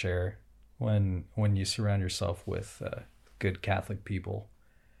of fresh air when you surround yourself with good Catholic people.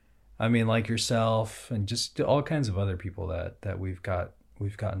 I mean, like yourself and just all kinds of other people that we've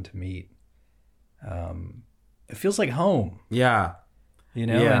gotten to meet. It feels like home. Yeah. You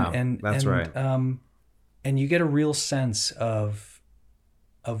know, yeah, and that's right. And you get a real sense of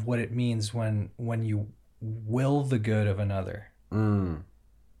what it means when you will the good of another.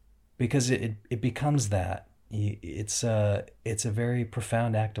 Because it becomes that. It's a very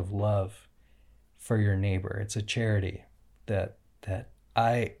profound act of love for your neighbor. It's a charity that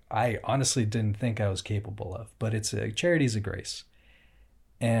I honestly didn't think I was capable of, but charity is a grace.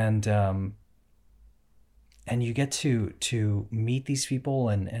 And you get to meet these people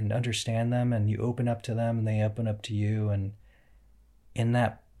and understand them, and you open up to them and they open up to you. And in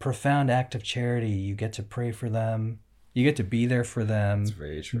that profound act of charity, you get to pray for them. You get to be there for them. That's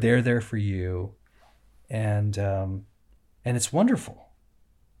very true. They're there for you. And it's wonderful.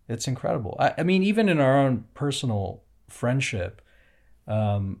 It's incredible. I mean, even in our own personal friendship,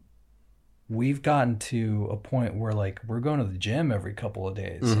 we've gotten to a point where like we're going to the gym every couple of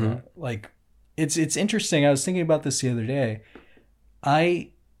days. Like it's interesting. I was thinking about this the other day.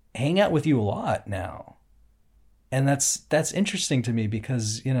 I hang out with you a lot now. And that's interesting to me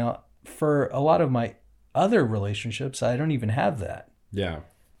because, you know, for a lot of my other relationships, I don't even have that. Yeah.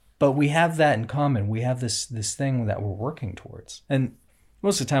 But we have that in common. We have this thing that we're working towards. And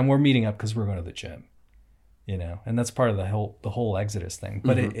most of the time we're meeting up because we're going to the gym, you know, and that's part of the whole Exodus thing.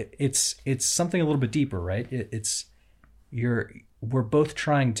 But it's something a little bit deeper, right? We're both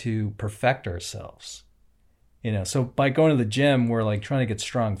trying to perfect ourselves, you know. So by going to the gym, we're like trying to get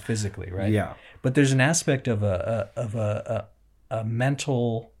strong physically, right? Yeah. But there's an aspect of a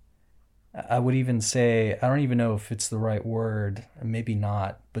mental, I would even say, I don't even know if it's the right word, maybe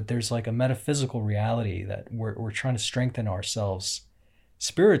not, but there's like a metaphysical reality that we're trying to strengthen ourselves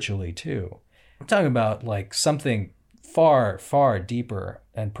spiritually too. I'm talking about like something far, far deeper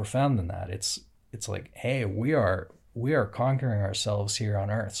and profound than that. It's like, hey, we are conquering ourselves here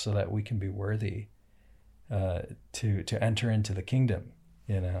on earth so that we can be worthy to enter into the kingdom,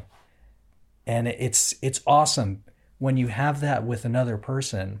 you know. And it's awesome when you have that with another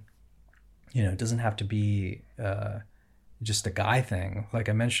person. You know, it doesn't have to be just a guy thing. Like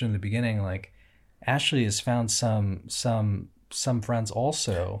I mentioned in the beginning, like Ashley has found some friends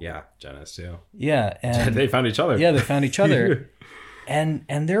also. Yeah, Janice too. Yeah, and they found each other. Yeah, they found each other, and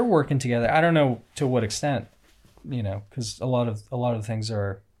they're working together. I don't know to what extent, you know, because a lot of things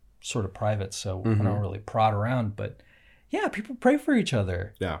are sort of private, so I don't really prod around. But yeah, people pray for each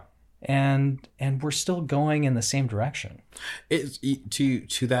other. Yeah. And we're still going in the same direction. It's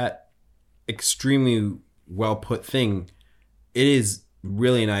to that extremely well put thing. It is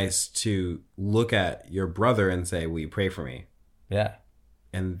really nice to look at your brother and say, "Will you pray for me?" Yeah.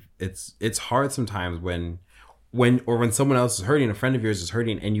 And it's hard sometimes when someone else is hurting, a friend of yours is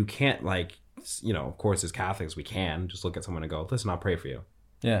hurting, and you can't, like, you know, of course as Catholics we can just look at someone and go, "Listen, I'll pray for you."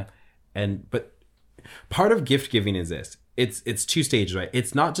 Yeah. But part of gift giving is this. It's two stages, right?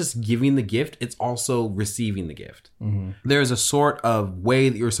 It's not just giving the gift, it's also receiving the gift. There's a sort of way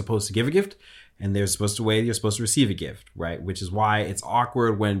that you're supposed to give a gift, and there's a way that you're supposed to receive a gift, right? Which is why it's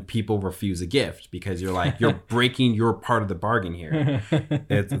awkward when people refuse a gift, because you're like, you're breaking your part of the bargain here.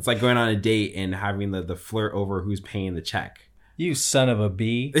 It's like going on a date and having the flirt over who's paying the check. You son of a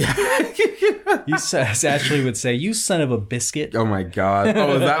bee. As Ashley would say, you son of a biscuit. Oh my God.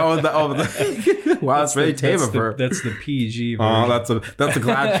 Oh, wow, that's really tame of her. That's the PG version. Oh, that's the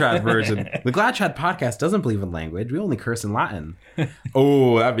Glad Trad version. The Glad Trad podcast doesn't believe in language. We only curse in Latin.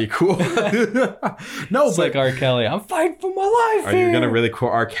 Oh, that'd be cool. No, it's like R. Kelly. I'm fighting for my life. Are you going to really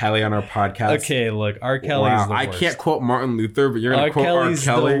quote R. Kelly on our podcast? Okay, look, R. Kelly's the worst. I can't quote Martin Luther, but you're going to quote R.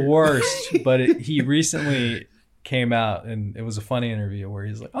 Kelly. The worst, but he recently came out, and it was a funny interview where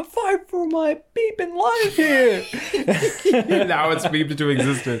he's like, I'm fighting for my beeping life here. Now it's beeped into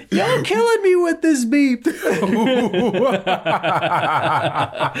existence. Y'all killing me with this beep. What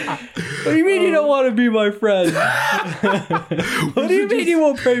do you mean you don't want to be my friend? What do you mean you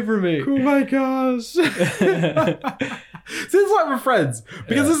won't pray for me? Oh my gosh. This is why we're friends.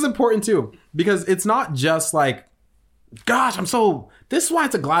 Because this is important too. Because it's not just like, gosh, this is why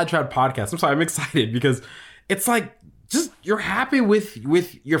it's a Glad Trad podcast. I'm sorry, I'm excited because it's like, just you're happy with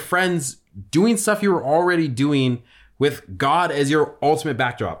your friends doing stuff you were already doing with God as your ultimate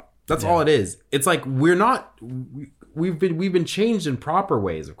backdrop. That's all it is. It's like we've been changed in proper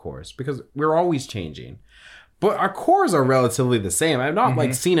ways, of course, because we're always changing. But our cores are relatively the same. I've not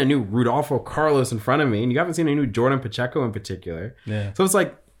like seen a new Rudolfo Carlos in front of me, and you haven't seen a new Jordan Pacheco in particular. Yeah. So it's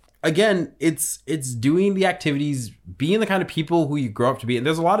like, again, it's doing the activities, being the kind of people who you grow up to be. And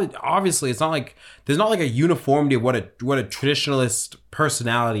there's a lot of, obviously, there's not like a uniformity of what a traditionalist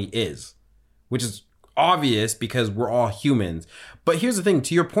personality is, which is obvious because we're all humans. But here's the thing,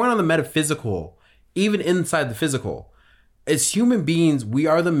 to your point on the metaphysical, even inside the physical, as human beings, we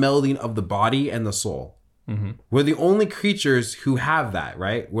are the melding of the body and the soul. Mm-hmm. We're the only creatures who have that,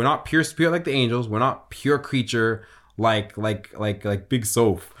 right? We're not pure spirit like the angels. We're not pure creature like Big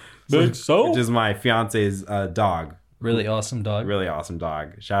Soph. Big Soph? Which is my fiance's dog. Really awesome dog. Really awesome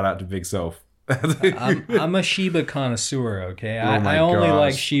dog. Shout out to Big Soph. I'm a Shiba connoisseur, okay? Oh I only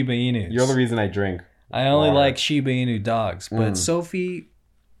like Shiba Inus. You're the reason I drink. I only like Shiba Inu dogs. But Sophie,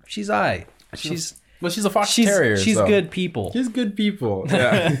 she's aight. She's a fox terrier. She's good people. She's good people.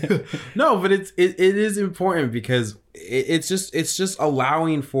 Yeah. No, but it is important because it's just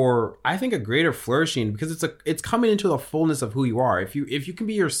allowing for, I think, a greater flourishing, because it's coming into the fullness of who you are. If you can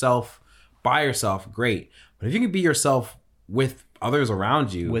be yourself by yourself, great. But if you can be yourself with others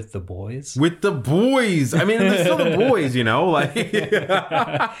around you, with the boys, I mean, they're still the boys, you know, like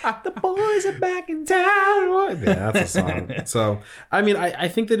the boys are back in town. Yeah, that's a song. So I mean, I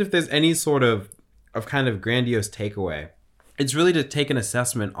think that if there's any sort of kind of grandiose takeaway, it's really to take an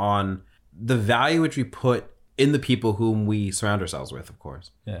assessment on the value which we put in the people whom we surround ourselves with, of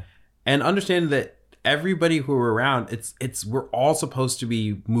course. Yeah. And understand that everybody who we're around, we're all supposed to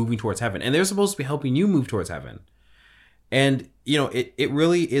be moving towards heaven, and they're supposed to be helping you move towards heaven. And you know, it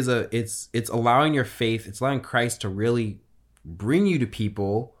really is it's allowing your faith, it's allowing Christ to really bring you to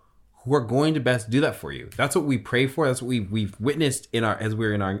people who are going to best do that for you. That's what we pray for. That's what we've witnessed as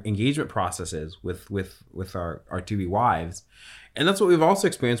we're in our engagement processes with our to-be wives. And that's what we've also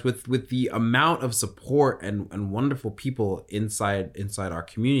experienced with the amount of support and wonderful people inside our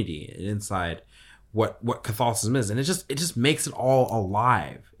community and inside what Catholicism is. And it just makes it all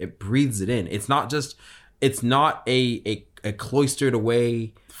alive. It breathes it in. It's not a cloistered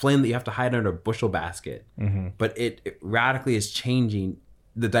away flame that you have to hide under a bushel basket. Mm-hmm. But it radically is changing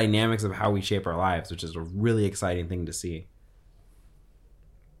the dynamics of how we shape our lives, which is a really exciting thing to see.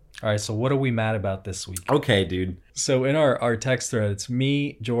 All right, so what are we mad about this week? Okay, dude. So in our text thread, it's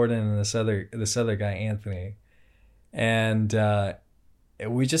me, Jordan, and this other guy, Anthony, and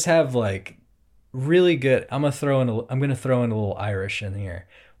we just have like really good. I'm gonna throw in a little Irish in here.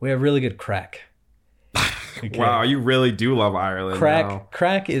 We have really good crack. Okay. Wow, you really do love Ireland.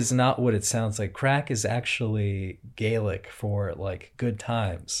 Crack is not what it sounds like. Crack is actually Gaelic for like good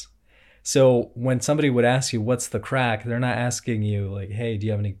times. So when somebody would ask you what's the crack, they're not asking you like, hey, do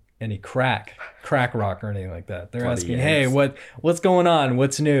you have any crack rock or anything like that. They're asking, hey, what's going on?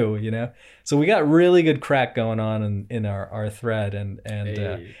 What's new? You know? So we got really good crack going on in our thread, and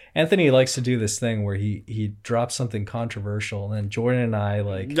hey. Anthony likes to do this thing where he drops something controversial, and then Jordan and I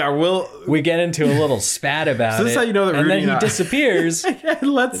we get into a little spat about so this it. Is how you know that and Rudy then he disappears.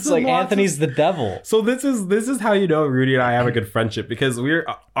 It's like Anthony's the devil. So this is how you know Rudy and I have a good friendship, because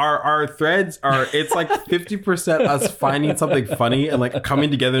our threads are, it's like 50% us finding something funny and like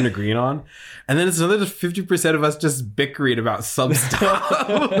coming together and agreeing on, and then it's another 50% of us just bickering about some stuff.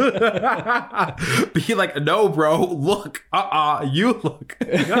 Be like, no, bro, look, you look.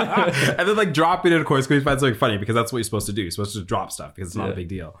 And then like drop it in, of course, because we find something funny, because that's what you're supposed to do. You're supposed to drop stuff because it's not a big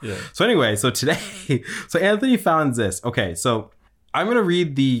deal. Yeah. So anyway, so Anthony found this. Okay, so I'm going to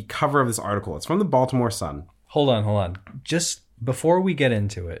read the cover of this article. It's from the Baltimore Sun. Hold on. Just before we get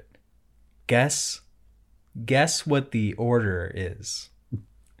into it, guess what the order is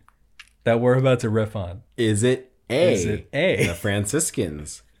that we're about to riff on. Is it A, the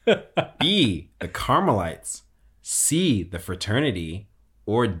Franciscans, B, the Carmelites, C, the Fraternity,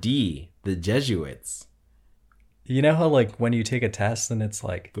 or D, the Jesuits? You know how like when you take a test and it's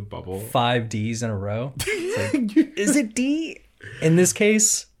like the bubble 5 D's in a row? It's like, is it D? In this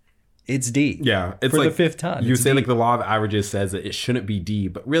case, It's D. Yeah, it's for like the fifth time. You It's say D. like the law of averages says that it shouldn't be D,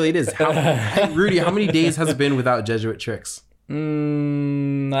 but really it is. Hey, Rudy, how many days has it been without Jesuit tricks? I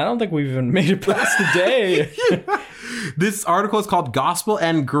don't think we've even made it past the day. This article is called "Gospel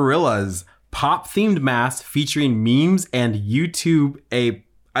and Gorillas: Pop Themed Mass Featuring Memes and YouTube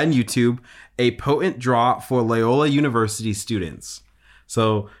a potent draw for Loyola University students."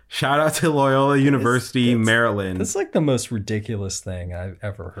 So shout out to Loyola University, Maryland. That's like the most ridiculous thing I've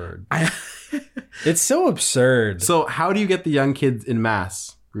ever heard. It's so absurd. So how do you get the young kids in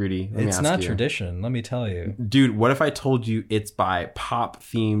mass, Rudy? Let me It's ask not you. tradition, let me tell you. Dude, what if I told you it's by pop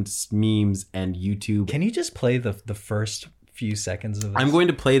themed memes and YouTube? Can you just play the first few seconds of this? I'm going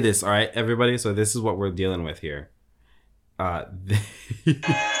to play this, all right, everybody? So this is what we're dealing with here. So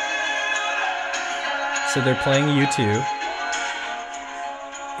they're playing U2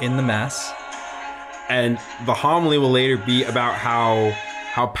 in the mass. And the homily will later be about how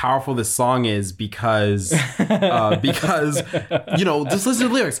powerful this song is because just listen to the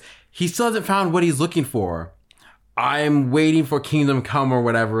lyrics. He still hasn't found what he's looking for. I'm waiting for kingdom come, or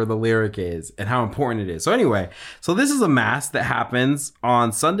whatever the lyric is, and how important it is. So anyway, so this is a mass that happens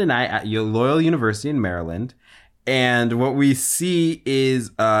on Sunday night at Loyola University in Maryland. And what we see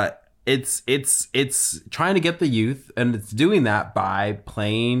is it's trying to get the youth, and it's doing that by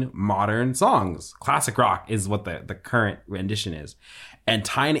playing modern songs. Classic rock is what the current rendition is, and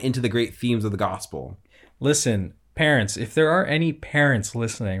tying it into the great themes of the gospel. Listen, parents, if there are any parents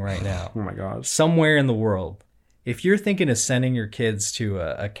listening right now, Oh my gosh. somewhere in the world, if you're thinking of sending your kids to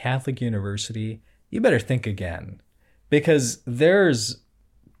a Catholic university, you better think again, because there's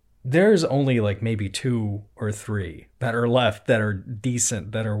only like maybe 2 or 3 that are left that are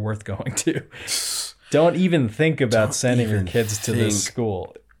decent, that are worth going to. Don't even think about sending your kids to this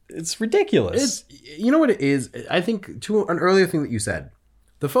school. It's ridiculous. You know what it is? I think to an earlier thing that you said,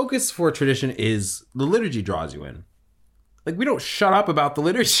 the focus for tradition is the liturgy draws you in. Like, we don't shut up about the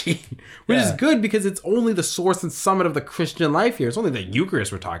liturgy, which is good because it's only the source and summit of the Christian life here. It's only the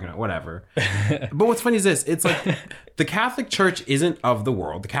Eucharist we're talking about, whatever. But what's funny is this. It's like the Catholic Church isn't of the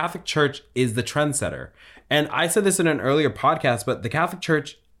world. The Catholic Church is the trendsetter. And I said this in an earlier podcast, but the Catholic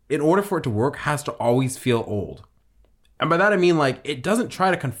Church, in order for it to work, has to always feel old. And by that I mean, like, it doesn't try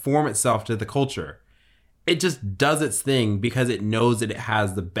to conform itself to the culture. It just does its thing because it knows that it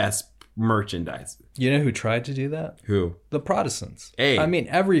has the best merchandise. You know who tried to do that? Who? The Protestants. Hey. I mean,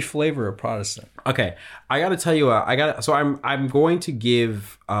 every flavor of Protestant. Okay, I got to tell you, I'm going to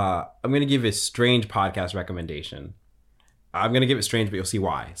give a strange podcast recommendation. I'm going to give it strange, but you'll see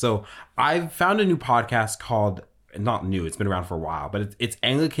why. So I found a new podcast called, not new, it's been around for a while, but it's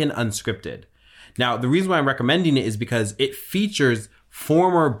Anglican Unscripted. Now, the reason why I'm recommending it is because it features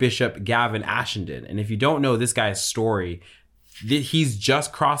former Bishop Gavin Ashenden. And if you don't know this guy's story, he's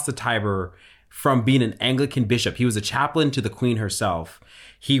just crossed the Tiber from being an Anglican bishop. He was a chaplain to the Queen herself.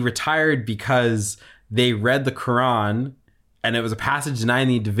 He retired because they read the Quran, and it was a passage denying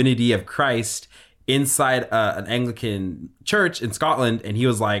the divinity of Christ inside an Anglican church in Scotland. And he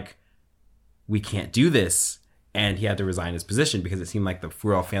was like, we can't do this. And he had to resign his position because it seemed like the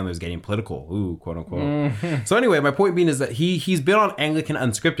royal family was getting political, quote unquote. So anyway, my point being is that he's been on Anglican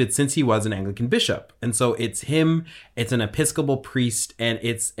Unscripted since he was an Anglican bishop. And so it's him, it's an Episcopal priest, and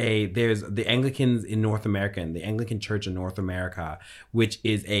there's the Anglicans in North America and the Anglican Church in North America, which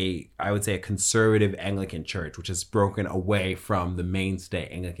is I would say a conservative Anglican church, which has broken away from the mainstay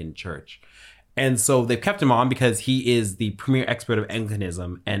Anglican church. And so they've kept him on because he is the premier expert of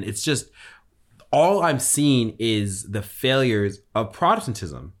Anglicanism. And it's just, all I'm seeing is the failures of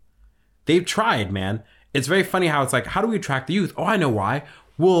Protestantism. They've tried, man. It's very funny how it's like, how do we attract the youth? Oh, I know why.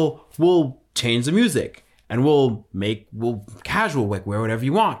 We'll change the music, and we'll casual, like, wear whatever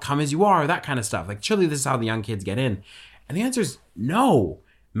you want, come as you are, that kind of stuff. Like, surely this is how the young kids get in. And the answer is no.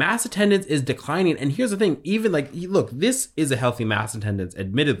 Mass attendance is declining. And here's the thing, even like, look, this is a healthy mass attendance,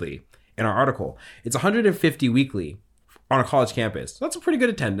 admittedly, in our article. It's 150 weekly on a college campus. That's a pretty good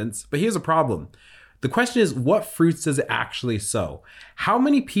attendance, but here's a problem. The question is, what fruits does it actually sow? How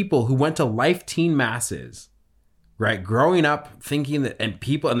many people who went to Life Teen masses, right, growing up thinking that, and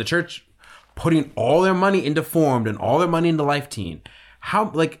people in the church putting all their money into Formed and all their money into Life Teen,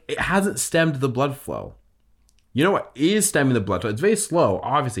 how, like, it hasn't stemmed the blood flow. You know what is stemming the blood flow? It's very slow,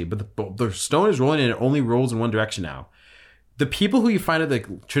 obviously, but the stone is rolling and it only rolls in one direction now. The people who you find at the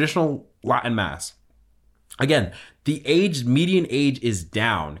traditional Latin Mass, again, the median age is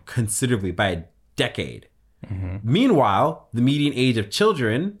down considerably by a decade. Mm-hmm. Meanwhile, the median age of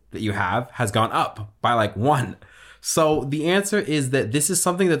children that you have has gone up by like 1. So the answer is that this is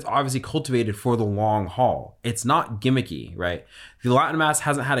something that's obviously cultivated for the long haul. It's not gimmicky, right? The Latin Mass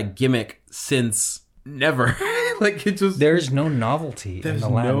hasn't had a gimmick since never. Like it just There's no novelty in the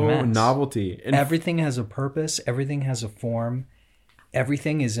Latin Mass. Novelty. And Everything has a purpose. Everything has a form.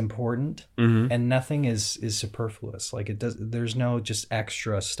 Everything is important, and nothing is superfluous. Like it does. There's no just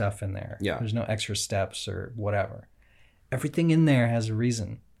extra stuff in there. Yeah. There's no extra steps or whatever. Everything in there has a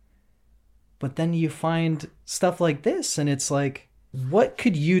reason. But then you find stuff like this, and it's like, what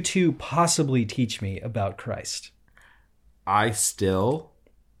could you two possibly teach me about Christ? I still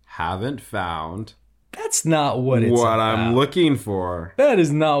haven't found That's not what it's what about. I'm looking for. That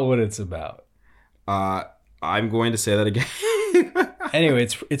is not what it's about. I'm going to say that again. Anyway,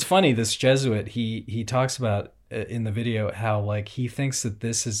 it's funny. This Jesuit, he talks about in the video how like he thinks that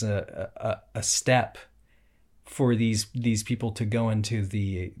this is a step for these people to go into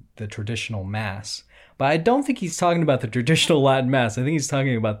the traditional Mass. But I don't think he's talking about the traditional Latin Mass. I think he's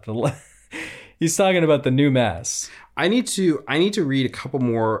talking about the new Mass. I need to read a couple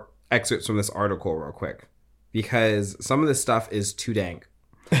more excerpts from this article real quick because some of this stuff is too dank.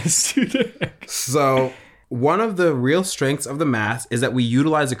 So one of the real strengths of the Mass is that we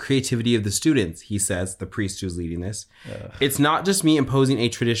utilize the creativity of the students, he says, the priest who's leading this. It's not just me imposing a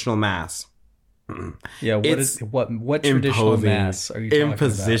traditional Mass. Yeah, what traditional Mass are you talking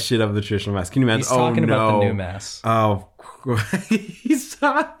imposition about? of the traditional Mass. Can you imagine? He's talking about the new Mass. Oh, he's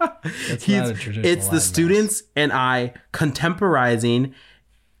not. Not a traditional It's the Latin students and I contemporizing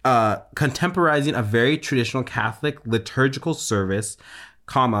a very traditional Catholic liturgical service,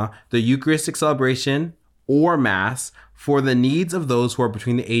 comma, the Eucharistic celebration or Mass for the needs of those who are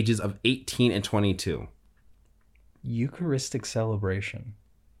between the ages of 18 and 22. Eucharistic celebration.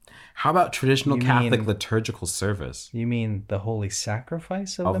 How about traditional Catholic liturgical service? You mean the holy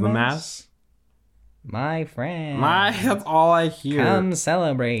sacrifice of the Mass? My friend. That's all I hear. Come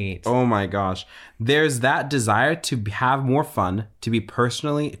celebrate. Oh my gosh. There's that desire to have more fun, to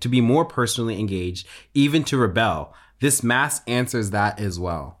be more personally engaged, even to rebel. This Mass answers that as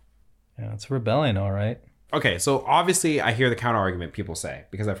well. Yeah, it's rebellion, all right. Okay, so obviously I hear the counter argument people say,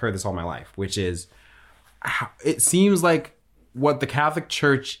 because I've heard this all my life, which is it seems like what the Catholic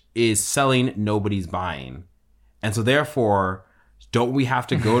Church is selling, nobody's buying. And so therefore, don't we have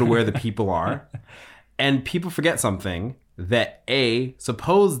to go to where the people are? And people forget something that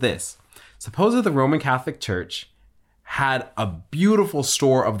suppose that the Roman Catholic Church had a beautiful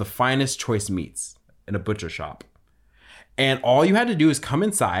store of the finest choice meats in a butcher shop. And all you had to do is come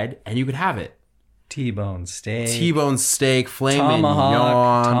inside and you could have it. T-bone steak, filet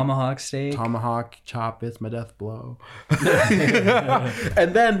mignon, tomahawk steak, tomahawk chop is my death blow.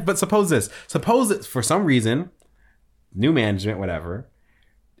 And then, but suppose that for some reason, new management, whatever,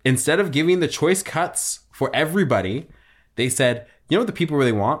 instead of giving the choice cuts for everybody, they said, you know what the people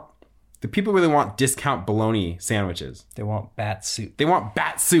really want? The people really want discount bologna sandwiches. They want bat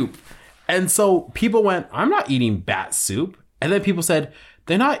soup. And so people went, I'm not eating bat soup. And then people said,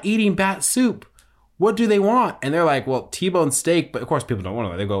 they're not eating bat soup. What do they want? And they're like, well, T-bone steak. But of course, people don't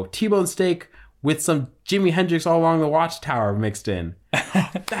want to. They go, T-bone steak with some Jimi Hendrix all along the watchtower mixed in.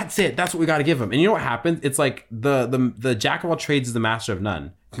 That's it. That's what we got to give them. And you know what happens? It's like the jack of all trades is the master of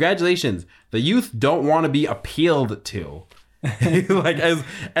none. Congratulations. The youth don't want to be appealed to.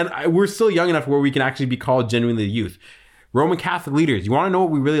 We're still young enough where we can actually be called genuinely youth. Roman Catholic leaders, you want to know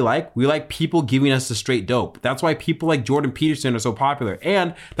what we really like? We like people giving us the straight dope. That's why people like Jordan Peterson are so popular.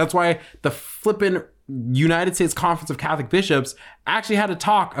 And that's why the flippin' United States Conference of Catholic Bishops actually had to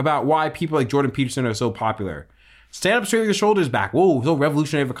talk about why people like Jordan Peterson are so popular. Stand up straight with your shoulders back. Whoa, so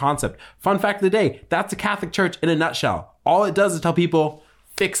revolutionary of a concept. Fun fact of the day, that's the Catholic Church in a nutshell. All it does is tell people,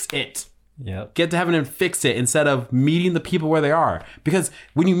 fix it. Yep. Get to heaven and fix it instead of meeting the people where they are. Because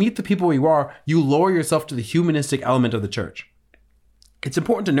when you meet the people where you are, you lower yourself to the humanistic element of the church. It's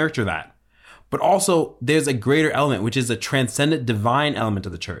important to nurture that. But also, there's a greater element, which is a transcendent divine element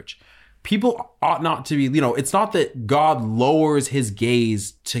of the church. People ought not to be, it's not that God lowers his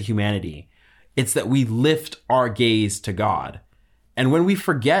gaze to humanity. It's that we lift our gaze to God. And when we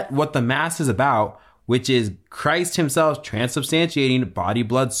forget what the Mass is about, which is Christ himself transubstantiating body,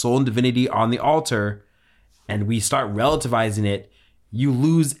 blood, soul, and divinity on the altar, and we start relativizing it, you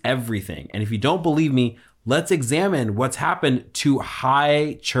lose everything. And if you don't believe me, let's examine what's happened to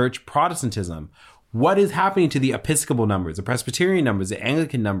high church Protestantism. What is happening to the Episcopal numbers, the Presbyterian numbers, the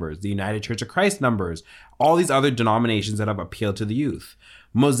Anglican numbers, the United Church of Christ numbers, all these other denominations that have appealed to the youth.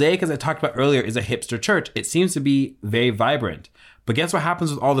 Mosaic, as I talked about earlier, is a hipster church. It seems to be very vibrant. But guess what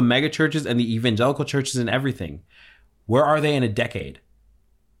happens with all the mega churches and the evangelical churches and everything? Where are they in a decade?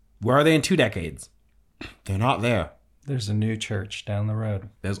 Where are they in 2 decades? They're not there. There's a new church down the road.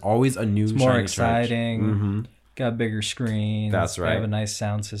 There's always a new, It's more shiny exciting. church. Mm-hmm. Got bigger screens. That's right. They have a nice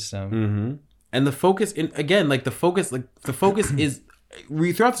sound system. Mm-hmm. And the focus, the focus is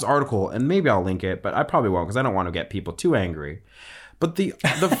throughout this article, and maybe I'll link it, but I probably won't because I don't want to get people too angry. But the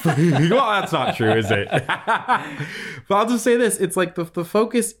well, that's not true, is it? But I'll just say this: it's like the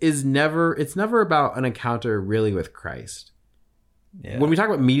focus is never about an encounter really with Christ. Yeah. When we talk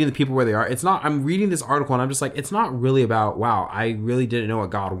about meeting the people where they are, it's not. I'm reading this article and I'm just like, it's not really about, wow, I really didn't know what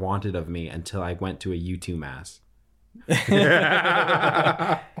God wanted of me until I went to a U2 mass.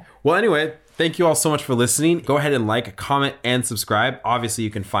 Well, anyway, thank you all so much for listening. Go ahead and like, comment, and subscribe. Obviously, you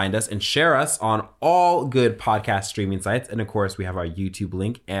can find us and share us on all good podcast streaming sites. And of course, we have our YouTube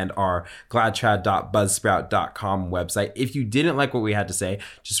link and our gladtrad.buzzsprout.com website. If you didn't like what we had to say,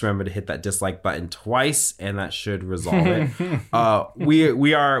 just remember to hit that dislike button twice, and that should resolve it.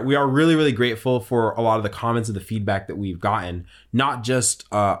 We are really, really grateful for a lot of the comments and the feedback that we've gotten, not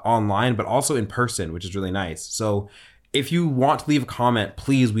just online, but also in person, which is really nice. So if you want to leave a comment,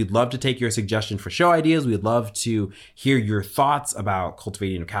 please, we'd love to take your suggestion for show ideas. We'd love to hear your thoughts about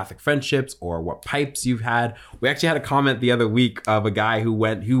cultivating Catholic friendships or what pipes you've had. We actually had a comment the other week of a guy who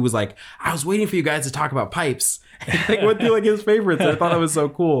was like, I was waiting for you guys to talk about pipes. Like, went through like his favorites. I thought that was so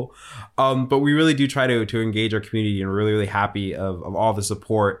cool. But we really do try to engage our community, and we're really, really happy of all the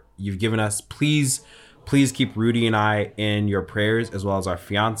support you've given us. Please keep Rudy and I in your prayers, as well as our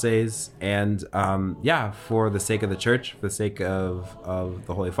fiancés. And for the sake of the church, for the sake of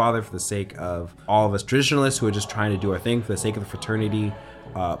the Holy Father, for the sake of all of us traditionalists who are just trying to do our thing, for the sake of the fraternity,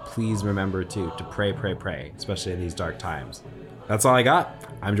 please remember to pray, especially in these dark times. That's all I got.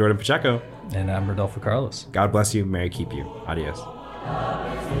 I'm Jordan Pacheco. And I'm Rodolfo Carlos. God bless you. Mary keep you. Adios.